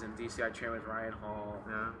places in DC. I trained with Ryan Hall.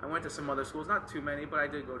 Yeah. I went to some other schools, not too many, but I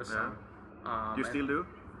did go to some. You still do?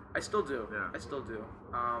 I still do. Yeah. I still do.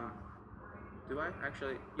 Do I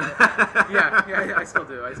actually? Yeah. I still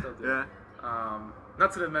do. Yeah.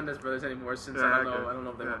 Not to the Mendes brothers anymore, since I don't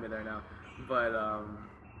know if they want me there now. But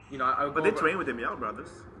you know, But they train with the Meow brothers.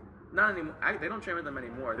 Not anymore. They don't train with them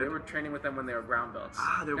anymore. They were training with them when they were brown belts.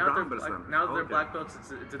 Ah, they were brown belts then. Now that they're black belts,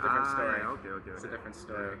 it's a different story. Okay. It's a different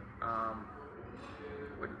story. Yeah.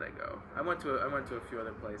 Where did they go? I went to a few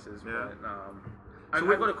other places, but I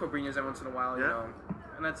go to Cobrinha's every once in a while, you know,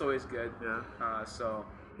 and that's always good. Yeah. So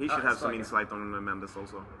he should have some insight on Mendes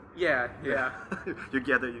also. Yeah. You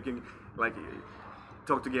can like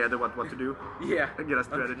talk together what to do. Yeah. And get a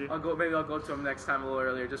strategy. Maybe I'll go to him next time a little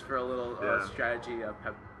earlier just for a little strategy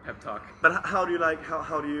pep talk. But how do you like?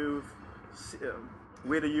 How do you?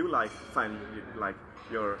 Where do you like find like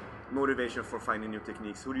your motivation for finding new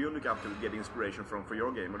techniques? Who do you look up to get inspiration from for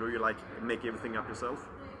your game, or do you like make everything up yourself?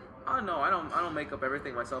 Oh no, I don't make up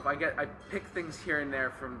everything myself. I pick things here and there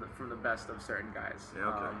from the best of certain guys. Yeah,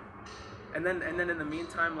 okay. And then in the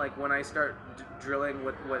meantime, like when I start drilling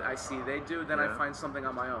what I see they do, then I find something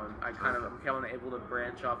on my own. I'm kind of able to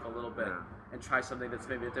branch off a little bit and try something that's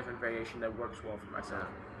maybe a different variation that works well for myself.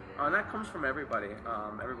 And that comes from everybody.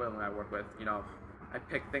 Everybody that I work with, you know, I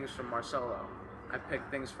pick things from Marcelo. I pick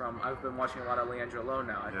things from. I've been watching a lot of Leandro Lo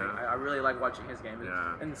now. I really like watching his game,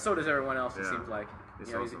 and so does everyone else. It seems like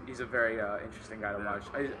he's a very interesting guy to watch.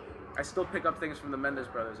 I still pick up things from the Mendes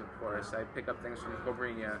brothers, of course. I pick up things from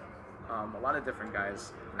Cobrinha, a lot of different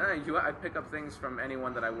guys. I pick up things from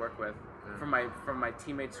anyone that I work with, from my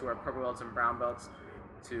teammates who are purple belts and brown belts,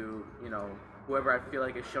 to whoever I feel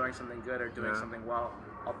like is showing something good or doing something well.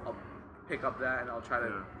 I'll pick up that and I'll try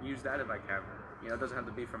to use that if I can. It doesn't have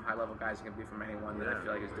to be from high-level guys. It can be from anyone that I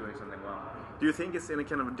feel like is doing something well. Do you think it's any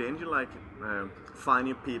kind of danger, like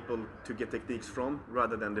finding people to get techniques from,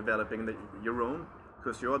 rather than developing your own?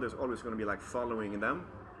 Because you're always going to be like following them.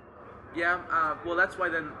 Yeah. Well, that's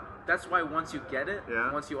why once you get it,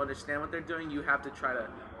 once you understand what they're doing, you have to try to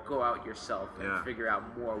go out yourself and figure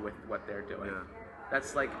out more with what they're doing. Yeah.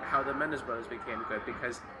 That's like how the Mendes brothers became good,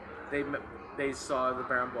 because they saw the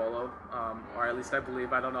Barambolo, or at least I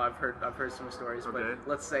believe. I don't know. I've heard some stories, but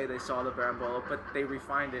let's say they saw the Barambolo, but they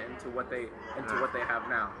refined it into what they have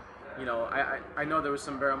now. I know there was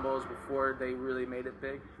some Barambolos before they really made it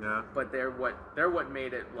big. Yeah. But they're what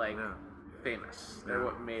made it like famous. They're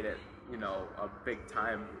what made it a big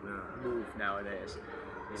time move nowadays.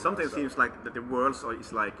 Sometimes it seems like that the world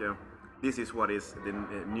is like. This is what is the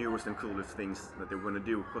newest and coolest things that they're going to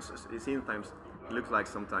do. Because it looks like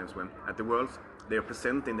sometimes when at the Worlds they're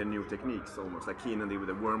presenting the new techniques, almost like Keenan did with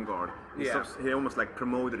the worm guard. He almost like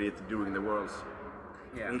promoted it during the Worlds.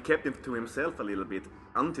 Yeah. And he kept it to himself a little bit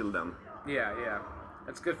until then. Yeah.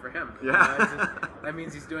 That's good for him. Yeah. That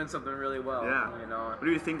means he's doing something really well. Yeah. But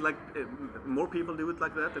do you think like more people do it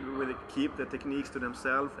like that, where they keep the techniques to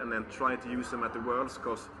themselves and then try to use them at the Worlds,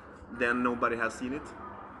 because then nobody has seen it?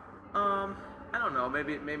 I don't know.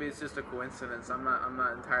 Maybe it's just a coincidence. I'm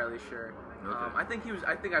not entirely sure. Okay.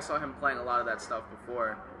 I think I saw him playing a lot of that stuff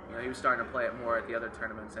before. He was starting to play it more at the other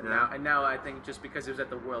tournaments, and now I think just because it was at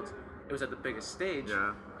the Worlds, it was at the biggest stage.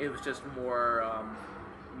 Yeah. It was just more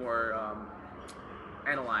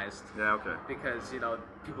analyzed. Yeah. Okay. Because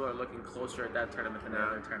people are looking closer at that tournament than the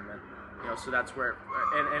other tournament. So that's where,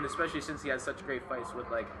 and especially since he has such great fights with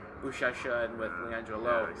like Bushasha and with Leandro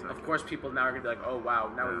Lo, exactly. Of course people now are gonna be like, oh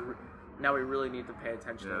wow, now we really need to pay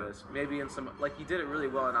attention to this. Maybe in some, like he did it really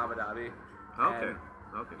well in Abu Dhabi. Okay.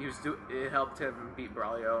 It helped him beat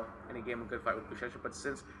Braulio, and he gave him a good fight with Bushasha. But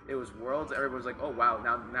since it was Worlds, everyone's like, oh wow,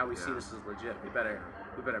 now we see this is legit. We better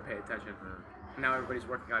pay attention. Now everybody's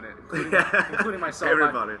working on it, including myself.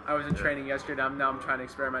 Everybody. I was in training yesterday. Now I'm trying to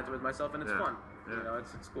experiment with myself, and it's fun.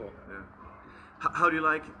 It's cool. Yeah. How do you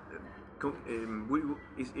like? Would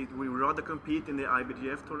we rather compete in the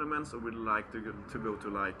IBJF tournaments, or would you like to go to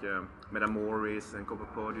like Metamoris and Copa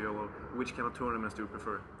Podio? Or which kind of tournaments do you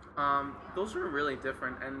prefer? Those are really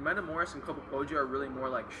different, and Metamoris and Copa Podio are really more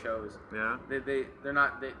like shows. Yeah. They're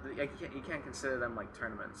not. You can't consider them like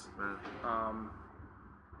tournaments. Yeah.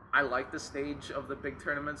 I like the stage of the big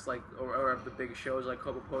tournaments, or of the big shows like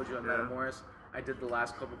Copa Podio and Metamoris. I did the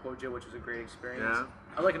last Copa Podio, which was a great experience. Yeah.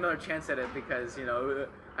 I'd like another chance at it because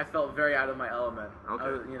I felt very out of my element. Okay.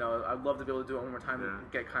 I'd love to be able to do it one more time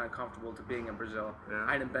and get kind of comfortable to being in Brazil. Yeah.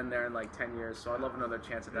 I hadn't been there in like 10 years, so I'd love another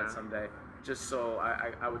chance at that someday, just so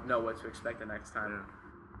I would know what to expect the next time.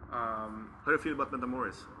 Yeah. How do you feel about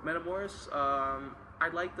Metamoris? Metamoris, I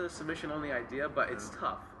like the submission-only idea, but it's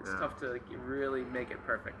tough. It's tough to really make it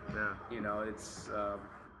perfect. Yeah. It's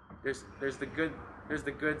there's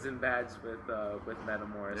the goods and bads with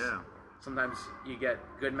Metamoris. Yeah. Sometimes you get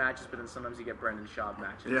good matches, but then sometimes you get Brendan Schaub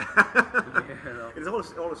matches. Yeah. It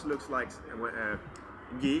always looks like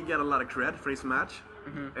Guy got a lot of credit for his match,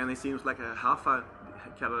 and it seems like Hafa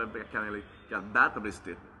kind of got bad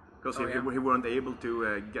publicity because he weren't able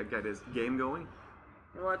to get his game going.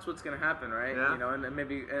 well, that's what's gonna happen, right? Yeah. You know, and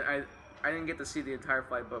maybe I didn't get to see the entire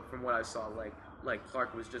fight, but from what I saw, like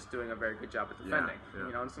Clark was just doing a very good job at defending. Yeah.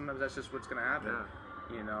 You know, and sometimes that's just what's gonna happen.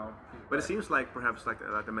 Yeah. You know. But it seems like perhaps like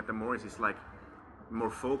the Metamoris is like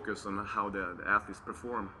more focused on how the athletes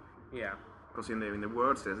perform. Yeah. Because in the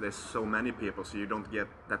worlds there's so many people, so you don't get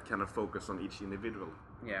that kind of focus on each individual.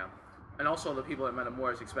 Yeah. And also the people at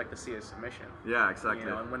Metamoris expect to see a submission. Yeah, exactly. You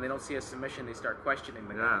know, and when they don't see a submission, they start questioning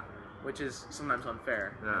the guy, which is sometimes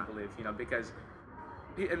unfair, I believe. You know, because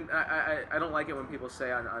and I don't like it when people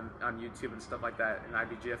say on YouTube and stuff like that in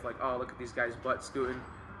IBJF, like, oh, look at these guys butt scooting.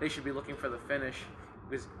 They should be looking for the finish,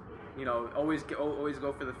 because, you know, always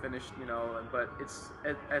go for the finish. You know, but it's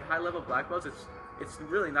at high level black belts, it's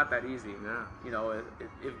really not that easy. Yeah. You know,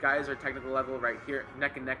 if guys are technical level right here,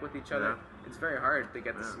 neck and neck with each other, it's very hard to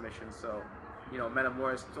get the submission. So, you know,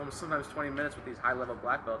 Metamoris, it's almost sometimes 20 minutes with these high level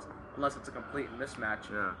black belts, unless it's a complete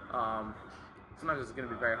mismatch. Yeah. Sometimes it's going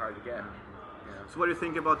to be very hard to get. You know? So what do you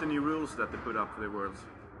think about the new rules that they put up for the worlds?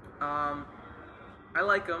 I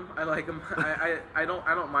like them. I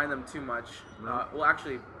don't mind them too much. No. Well,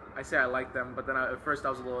 actually, I say I like them, but then at first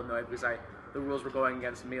I was a little annoyed because the rules were going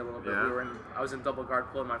against me a little bit. Yeah. I was in double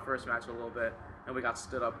guard pull in my first match a little bit, and we got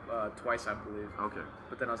stood up twice, I believe. Okay.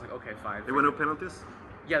 But then I was like, okay, fine. There were no penalties?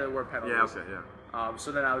 Yeah, there were penalties. Yeah, okay, yeah.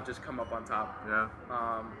 So then I would just come up on top.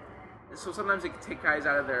 Yeah. So sometimes it can take guys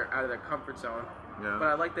out of their comfort zone. Yeah. But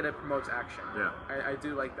I like that it promotes action. Yeah. I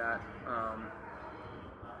do like that.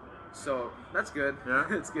 So that's good. Yeah.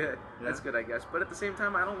 It's good. Yeah. That's good, I guess. But at the same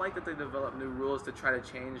time, I don't like that they develop new rules to try to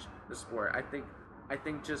change the sport. I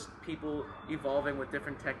think just people evolving with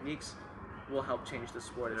different techniques will help change the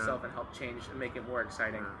sport itself and help change and make it more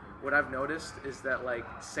exciting. What I've noticed is that, like,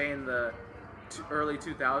 say in the early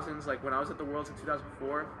 2000s, like when I was at the Worlds in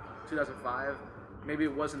 2004, 2005, maybe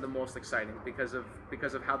it wasn't the most exciting because of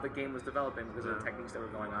how the game was developing, because of the techniques that were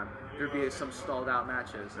going on. There'd be some stalled out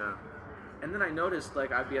matches. Yeah. And then I noticed,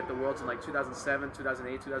 like, I'd be at the Worlds in like 2007,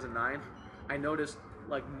 2008, 2009. I noticed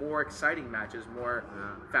like more exciting matches, more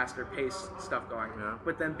faster paced stuff going. Yeah.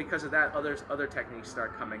 But then because of that, other techniques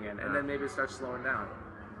start coming in, and then maybe it starts slowing down.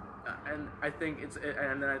 And I think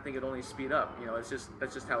and then I think it only speed up. You know, that's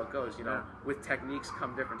just how it goes. You know, with techniques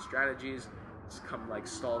come different strategies, come like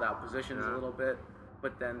stalled out positions a little bit,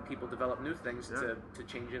 but then people develop new things to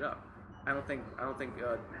change it up. I don't think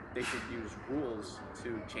they should use rules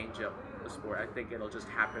to change up the sport. I think it'll just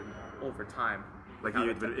happen over time. Like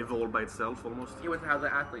it will evolve by itself almost? Yeah, with how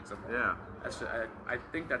the athletes evolve. Yeah. I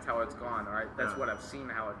think that's how it's gone, all right? That's what I've seen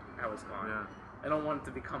how it's gone. Yeah. I don't want it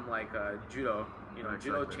to become like judo. You know,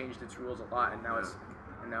 judo changed its rules a lot, and now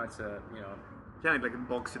it's a, you know. Yeah, like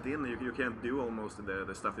box it in. You can't do almost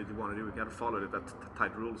the stuff that you want to do. You gotta follow that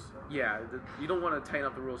tight rules. Yeah, you don't want to tighten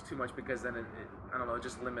up the rules too much, because then it I don't know, it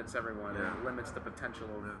just limits everyone. Yeah. It limits the potential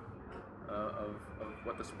of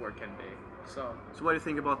what the sport can be. So what do you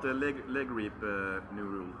think about the leg reap new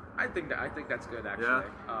rule? I think that's good, actually.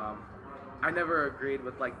 Yeah. I never agreed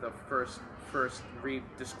with like the first reap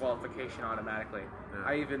disqualification automatically. Yeah.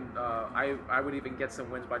 I even I would even get some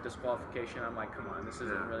wins by disqualification. I'm like, come on, this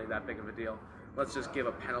isn't really that big of a deal. Let's just give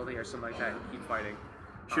a penalty or something like that and keep fighting.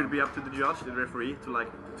 Should it be up to the judge, the referee,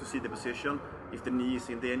 to see the position, if the knee is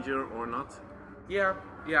in danger or not? Yeah,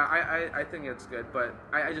 I think it's good, but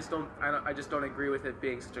I just don't agree with it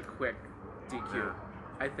being such a quick DQ. Yeah.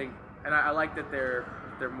 I think, and I like that they're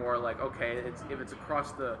more like, okay, if it's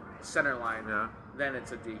across the center line, then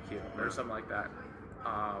it's a DQ or something like that.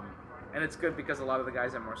 And it's good because a lot of the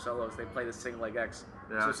guys at Marcelo's, they play the single leg X,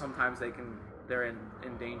 so sometimes they're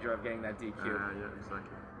in danger of getting that DQ. Yeah,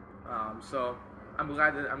 exactly. So I'm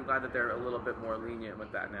glad that they're a little bit more lenient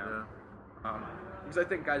with that now. Because I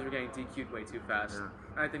think guys were getting DQ'd way too fast. Yeah.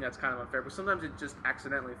 And I think that's kind of unfair. But sometimes it just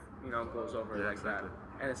accidentally, goes over like exactly.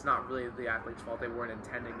 that. And it's not really the athlete's fault. They weren't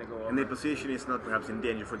intending to go over. And the position is not perhaps in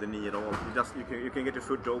danger for the knee at all. You can get your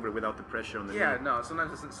foot over without the pressure on the knee. Yeah, no.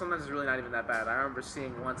 Sometimes it's really not even that bad. I remember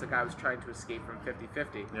seeing once a guy was trying to escape from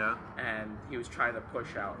 50-50. Yeah. And he was trying to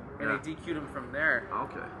push out, and they DQ'd him from there.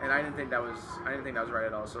 Okay. And I didn't think that was right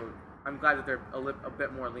at all. So I'm glad that they're a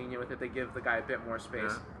bit more lenient with it. They give the guy a bit more space.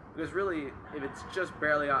 Yeah. Because really, if it's just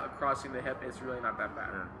barely crossing the hip, it's really not that bad.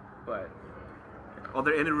 Yeah. But are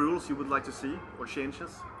there any rules you would like to see or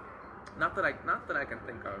changes? Not that I can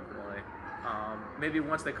think of, really. Maybe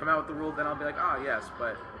once they come out with the rule, then I'll be like, yes.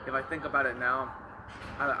 But if I think about it now,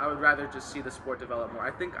 I would rather just see the sport develop more.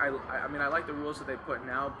 I like the rules that they put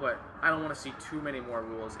now, but I don't want to see too many more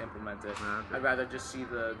rules implemented. Okay. I'd rather just see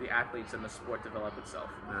the athletes and the sport develop itself.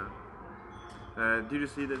 Yeah. Did you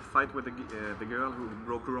see the fight with the girl who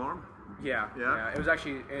broke her arm? Yeah, Yeah? yeah. It was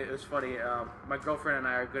actually it was funny. My girlfriend and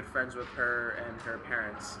I are good friends with her and her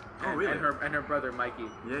parents, Oh, and, really? and her brother Mikey.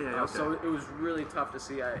 Yeah, okay. So it was really tough to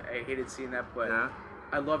see. I hated seeing that, but Yeah.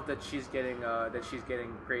 I love that she's getting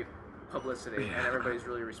great publicity, and everybody's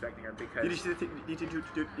really respecting her because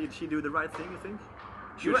Did she do the right thing? You think?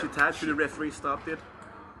 You Should she what? tag? Should the referee stopped it?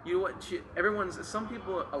 you know what? Some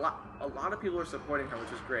people, a lot of people are supporting her,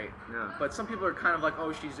 which is great. Yeah. But some people are kind of like,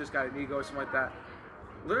 oh, she's just got an ego or something like that.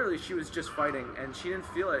 Literally, she was just fighting, and she didn't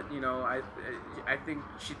feel it. You know, I think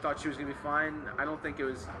she thought she was gonna be fine. I don't think it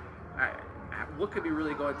was. What could be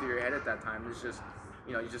really going through your head at that time is just,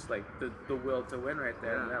 you know, you just like the will to win right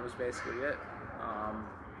there, Yeah. and that was basically it.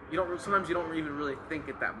 Sometimes you don't even really think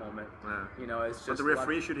at that moment. Yeah. You know, it's just. But the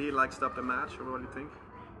referee, should he like stop the match, or what do you think?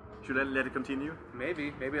 Should I let it continue?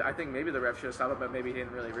 Maybe I think maybe the ref should have stopped it, but maybe he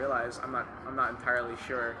didn't really realize. I'm not entirely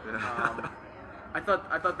sure. Yeah. I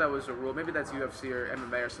thought that was a rule. Maybe that's UFC or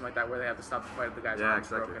MMA or something like that, where they have to stop the fight if the guy's arm's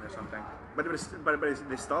broken or something. But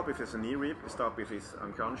they stop if there's a knee rip, they stop if he's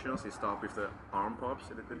unconscious, they stop if the arm pops,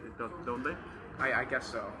 don't they? I guess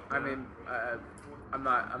so. Yeah. I mean, I'm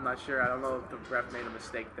not sure. I don't know if the ref made a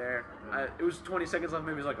mistake there. It was 20 seconds left.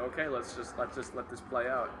 Maybe he's like, okay, let's just let this play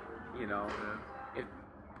out. You know, if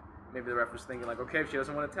maybe the ref was thinking like, okay, if she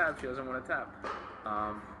doesn't want to tap, she doesn't want to tap.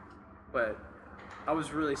 But I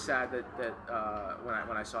was really sad that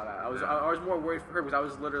when I saw that. I was more worried for her because I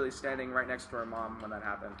was literally standing right next to her mom when that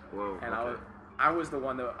happened. Whoa, and okay. I was the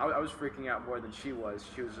one that I was freaking out more than she was.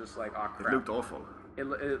 She was just like, oh crap. It looked awful. It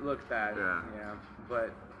looked bad. Yeah.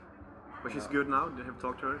 But she's good now. Did you have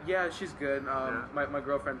talked to her? yeah, she's good. My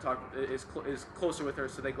girlfriend is closer with her,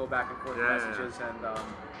 so they go back and forth messages and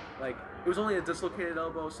like it was only a dislocated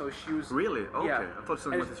elbow, so she was Really? Okay. Yeah. I thought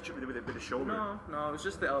something was with the shoulder. No, it was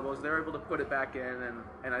just the elbows. They were able to put it back in,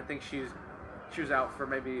 and I think she was out for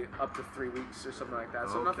maybe up to 3 weeks or something like that.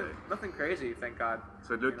 So Okay. nothing crazy, thank God.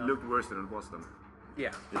 So it looked worse than it was then.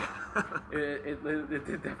 Yeah.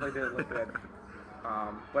 it definitely didn't look good.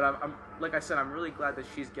 But I'm like I said, I'm really glad that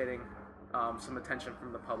she's getting some attention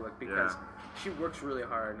from the public because she works really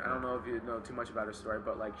hard. I don't know if you know too much about her story,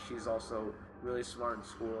 but like she's also really smart in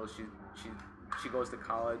school. She goes to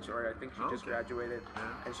college, or I think she just graduated,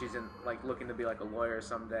 and she's looking to be like a lawyer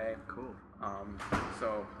someday. Cool.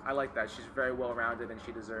 So I like that. She's very well rounded, and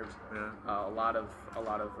she deserves a lot of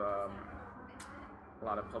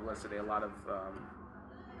publicity.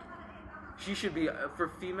 She should be for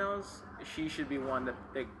females. She should be one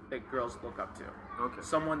that girls look up to. Okay.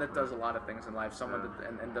 Someone that does a lot of things in life. Someone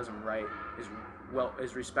that and doesn't write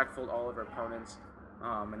is respectful to all of her opponents,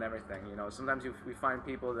 and everything. You know, sometimes we find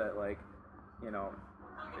people that like, you know,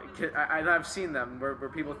 and I've seen them where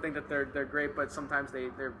people think that they're great, but sometimes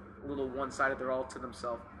they're a little one-sided. They're all to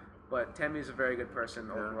themselves. But Tammy's a very good person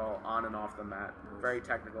overall, on and off the mat. Very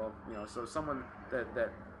technical. You know, so someone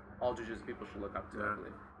that all jiu-jitsu people should look up to. I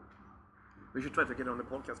believe. We should try to get her on the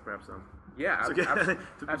podcast perhaps then. Yeah, to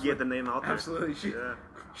get the name out there. Absolutely.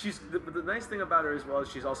 She's the nice thing about her as well is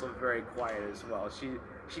she's also very quiet as well.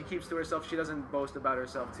 She keeps to herself. She doesn't boast about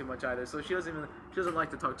herself too much either. So she doesn't like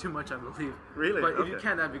to talk too much, I believe. Really? But if you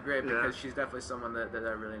can, that'd be great because she's definitely someone that I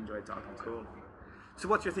really enjoy talking to. Cool. So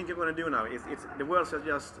what you think you're going to do now? It's the Worlds have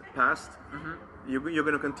just passed. Mm-hmm. You're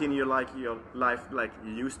going to continue your life like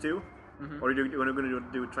you used to, or you're going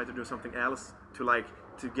to try to do something else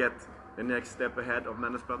to get the next step ahead of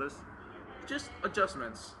Mendes Brothers? Just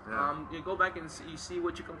adjustments. Yeah. You go back and see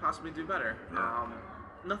what you can possibly do better. Yeah.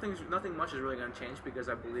 Nothing much is really going to change because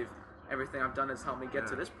I believe everything I've done has helped me get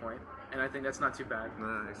to this point, and I think that's not too bad.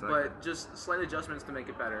 Yeah, exactly. But just slight adjustments to make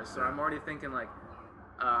it better. So I'm already thinking like,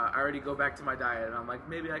 I already go back to my diet, and I'm like,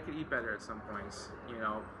 maybe I could eat better at some points. You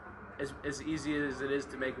know, as easy as it is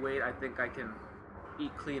to make weight, I think I can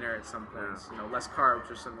eat cleaner at some points. You know, less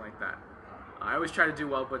carbs or something like that. I always try to do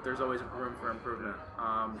well, but there's always room for improvement.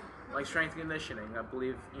 Like strength and conditioning, I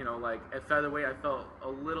believe, you know, like at featherweight, I felt a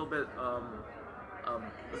little bit,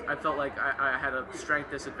 I felt like I had a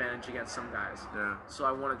strength disadvantage against some guys. Yeah. So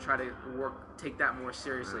I want to try to take that more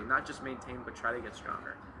seriously, not just maintain, but try to get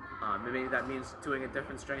stronger. Maybe that means doing a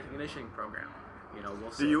different strength and conditioning program. You know,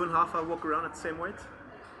 we'll see. Do you and Hafa walk around at the same weight?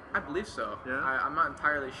 I believe so. Yeah. I'm not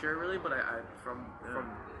entirely sure really, but from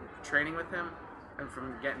training with him, and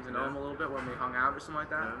from getting to know him a little bit when we hung out or something like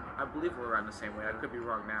that, I believe we're around the same weight. I could be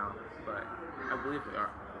wrong now, but I believe we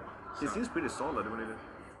are. So. He seems pretty solid when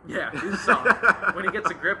he... Yeah, he's solid. When he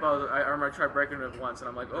gets a grip, I remember I tried breaking it once, and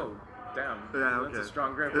I'm like, oh, damn, that's a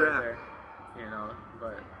strong grip right there. You know,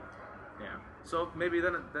 but yeah. So maybe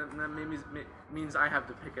then maybe means I have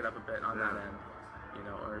to pick it up a bit on that end. you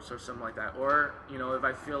know, or something like that. Or, you know, if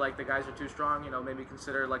I feel like the guys are too strong, you know, maybe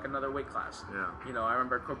consider like another weight class. Yeah. You know, I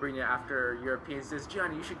remember Cobrinha after Europeans says,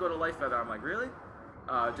 Gianni, you should go to light feather. I'm like, really?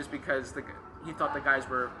 Just because he thought the guys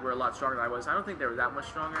were a lot stronger than I was. I don't think they were that much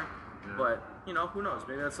stronger, but, you know, who knows?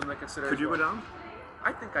 Maybe that's something to consider. Could you go down?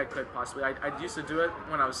 I think I could possibly. I used to do it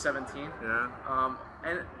when I was 17. Yeah.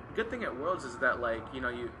 And good thing at Worlds is that, like, you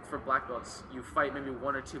know, for black belts, you fight maybe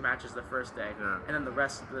 1 or 2 matches the first day, and then the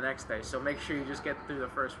rest the next day. So make sure you just get through the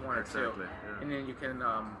first 1 or 2, and then you can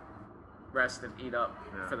rest and eat up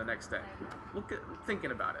for the next day.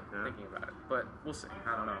 Thinking about it, but we'll see.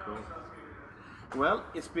 I don't know. Cool. Well,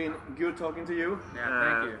 it's been good talking to you.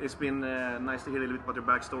 Yeah, thank you. It's been nice to hear a little bit about your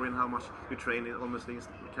backstory and how much you train. It almost is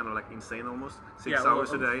kind of like insane, almost 6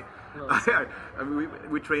 hours a day. I mean,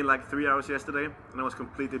 we trained like 3 hours yesterday, and I was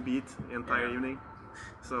completely beat the entire evening.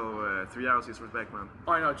 So 3 hours is respect, man.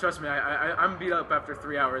 Oh, I know. Trust me, I'm beat up after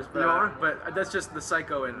 3 hours. But, you are? But that's just the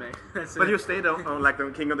psycho in me. But you stayed on like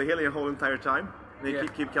the king of the hill the whole entire time. And they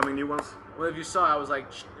keep coming new ones. Well, if you saw, I was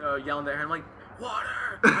like yelling at her. I'm like, water!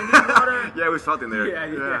 I need water! Yeah, it was hot in there.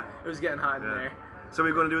 Yeah. It was getting hot in there. So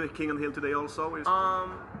we're going to do the King on the Hill today also?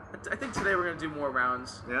 I think today we're going to do more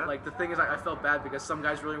rounds. Yeah? Like, the thing is, I felt bad because some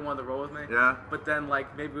guys really wanted to roll with me. Yeah. But then,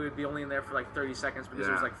 like, maybe we'd be only in there for, like, 30 seconds because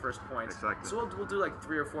it was, like, first points. Exactly. So we'll do, like,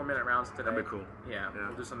 3 or 4 minute rounds today. That'd be cool. Yeah,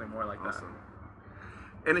 we'll do something more like awesome.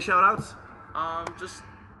 Any shout-outs?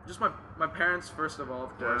 Just my parents, first of all,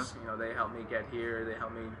 of course. You know, they helped me get here. They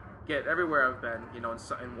helped me get everywhere I've been, you know,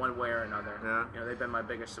 in one way or another. Yeah. You know, they've been my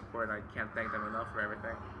biggest support, and I can't thank them enough for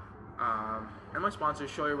everything. And my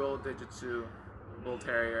sponsors, Shoei Roll, Digitsu, Bull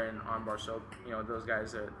Terrier, and Armbar Soap. You know, those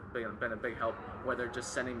guys have been a big help, whether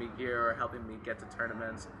just sending me gear or helping me get to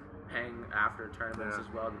tournaments, paying after tournaments as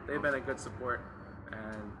well. They've been a good support,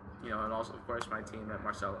 and, you know, and also, of course, my team at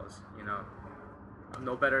Marcelo's. You know, I'm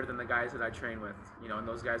no better than the guys that I train with, you know, and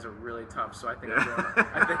those guys are really tough. So I think I'm doing.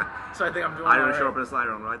 I think I'm doing. Iron sharpens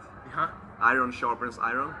iron, right? Huh? Iron sharpens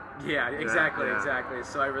iron. Yeah, exactly.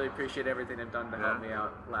 So I really appreciate everything they've done to help me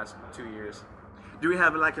out the last 2 years. Do we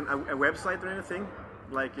have like a website or anything?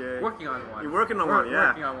 Like working on one. You're working on one, yeah.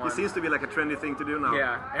 Working on one. It seems to be like a trendy thing to do now.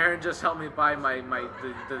 Yeah, Aaron just helped me buy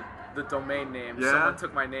the domain name. Yeah. Someone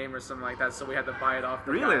took my name or something like that, so we had to buy it off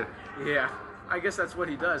the Really? guy. Yeah. I guess that's what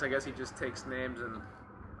he does. I guess he just takes names, and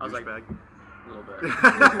I was like, bag. a little bit.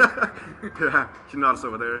 Yeah, she nods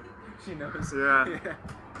over there. She knows. Yeah.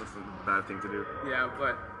 That's a bad thing to do. Yeah,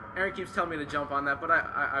 but Aaron keeps telling me to jump on that, but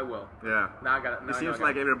I will. Yeah. Now I got it. It seems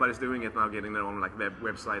like everybody's doing it now, getting their own like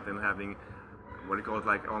website and having what do you call it,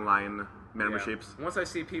 like online memberships. Yeah. Once I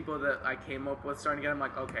see people that I came up with starting to get, I'm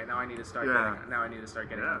like, okay, now I need to start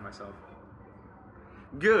getting on myself.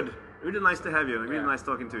 Good. Really nice to have you. Really nice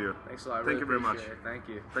talking to you. Thanks a lot. Thank you very much. Thank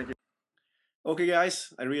you. Thank you. Okay,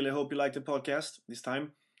 guys, I really hope you liked the podcast this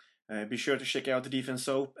time. Be sure to check out the Defense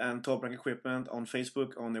Soap and Top Rank Equipment on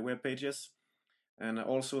Facebook on their web pages. And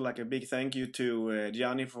also, like, a big thank you to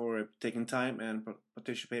Gianni for taking time and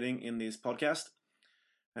participating in this podcast.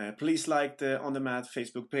 Please like the On The Mat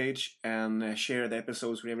Facebook page and share the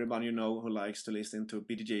episodes with everyone you know who likes to listen to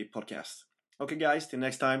BJJ podcast. Okay, guys, till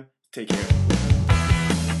next time, take care.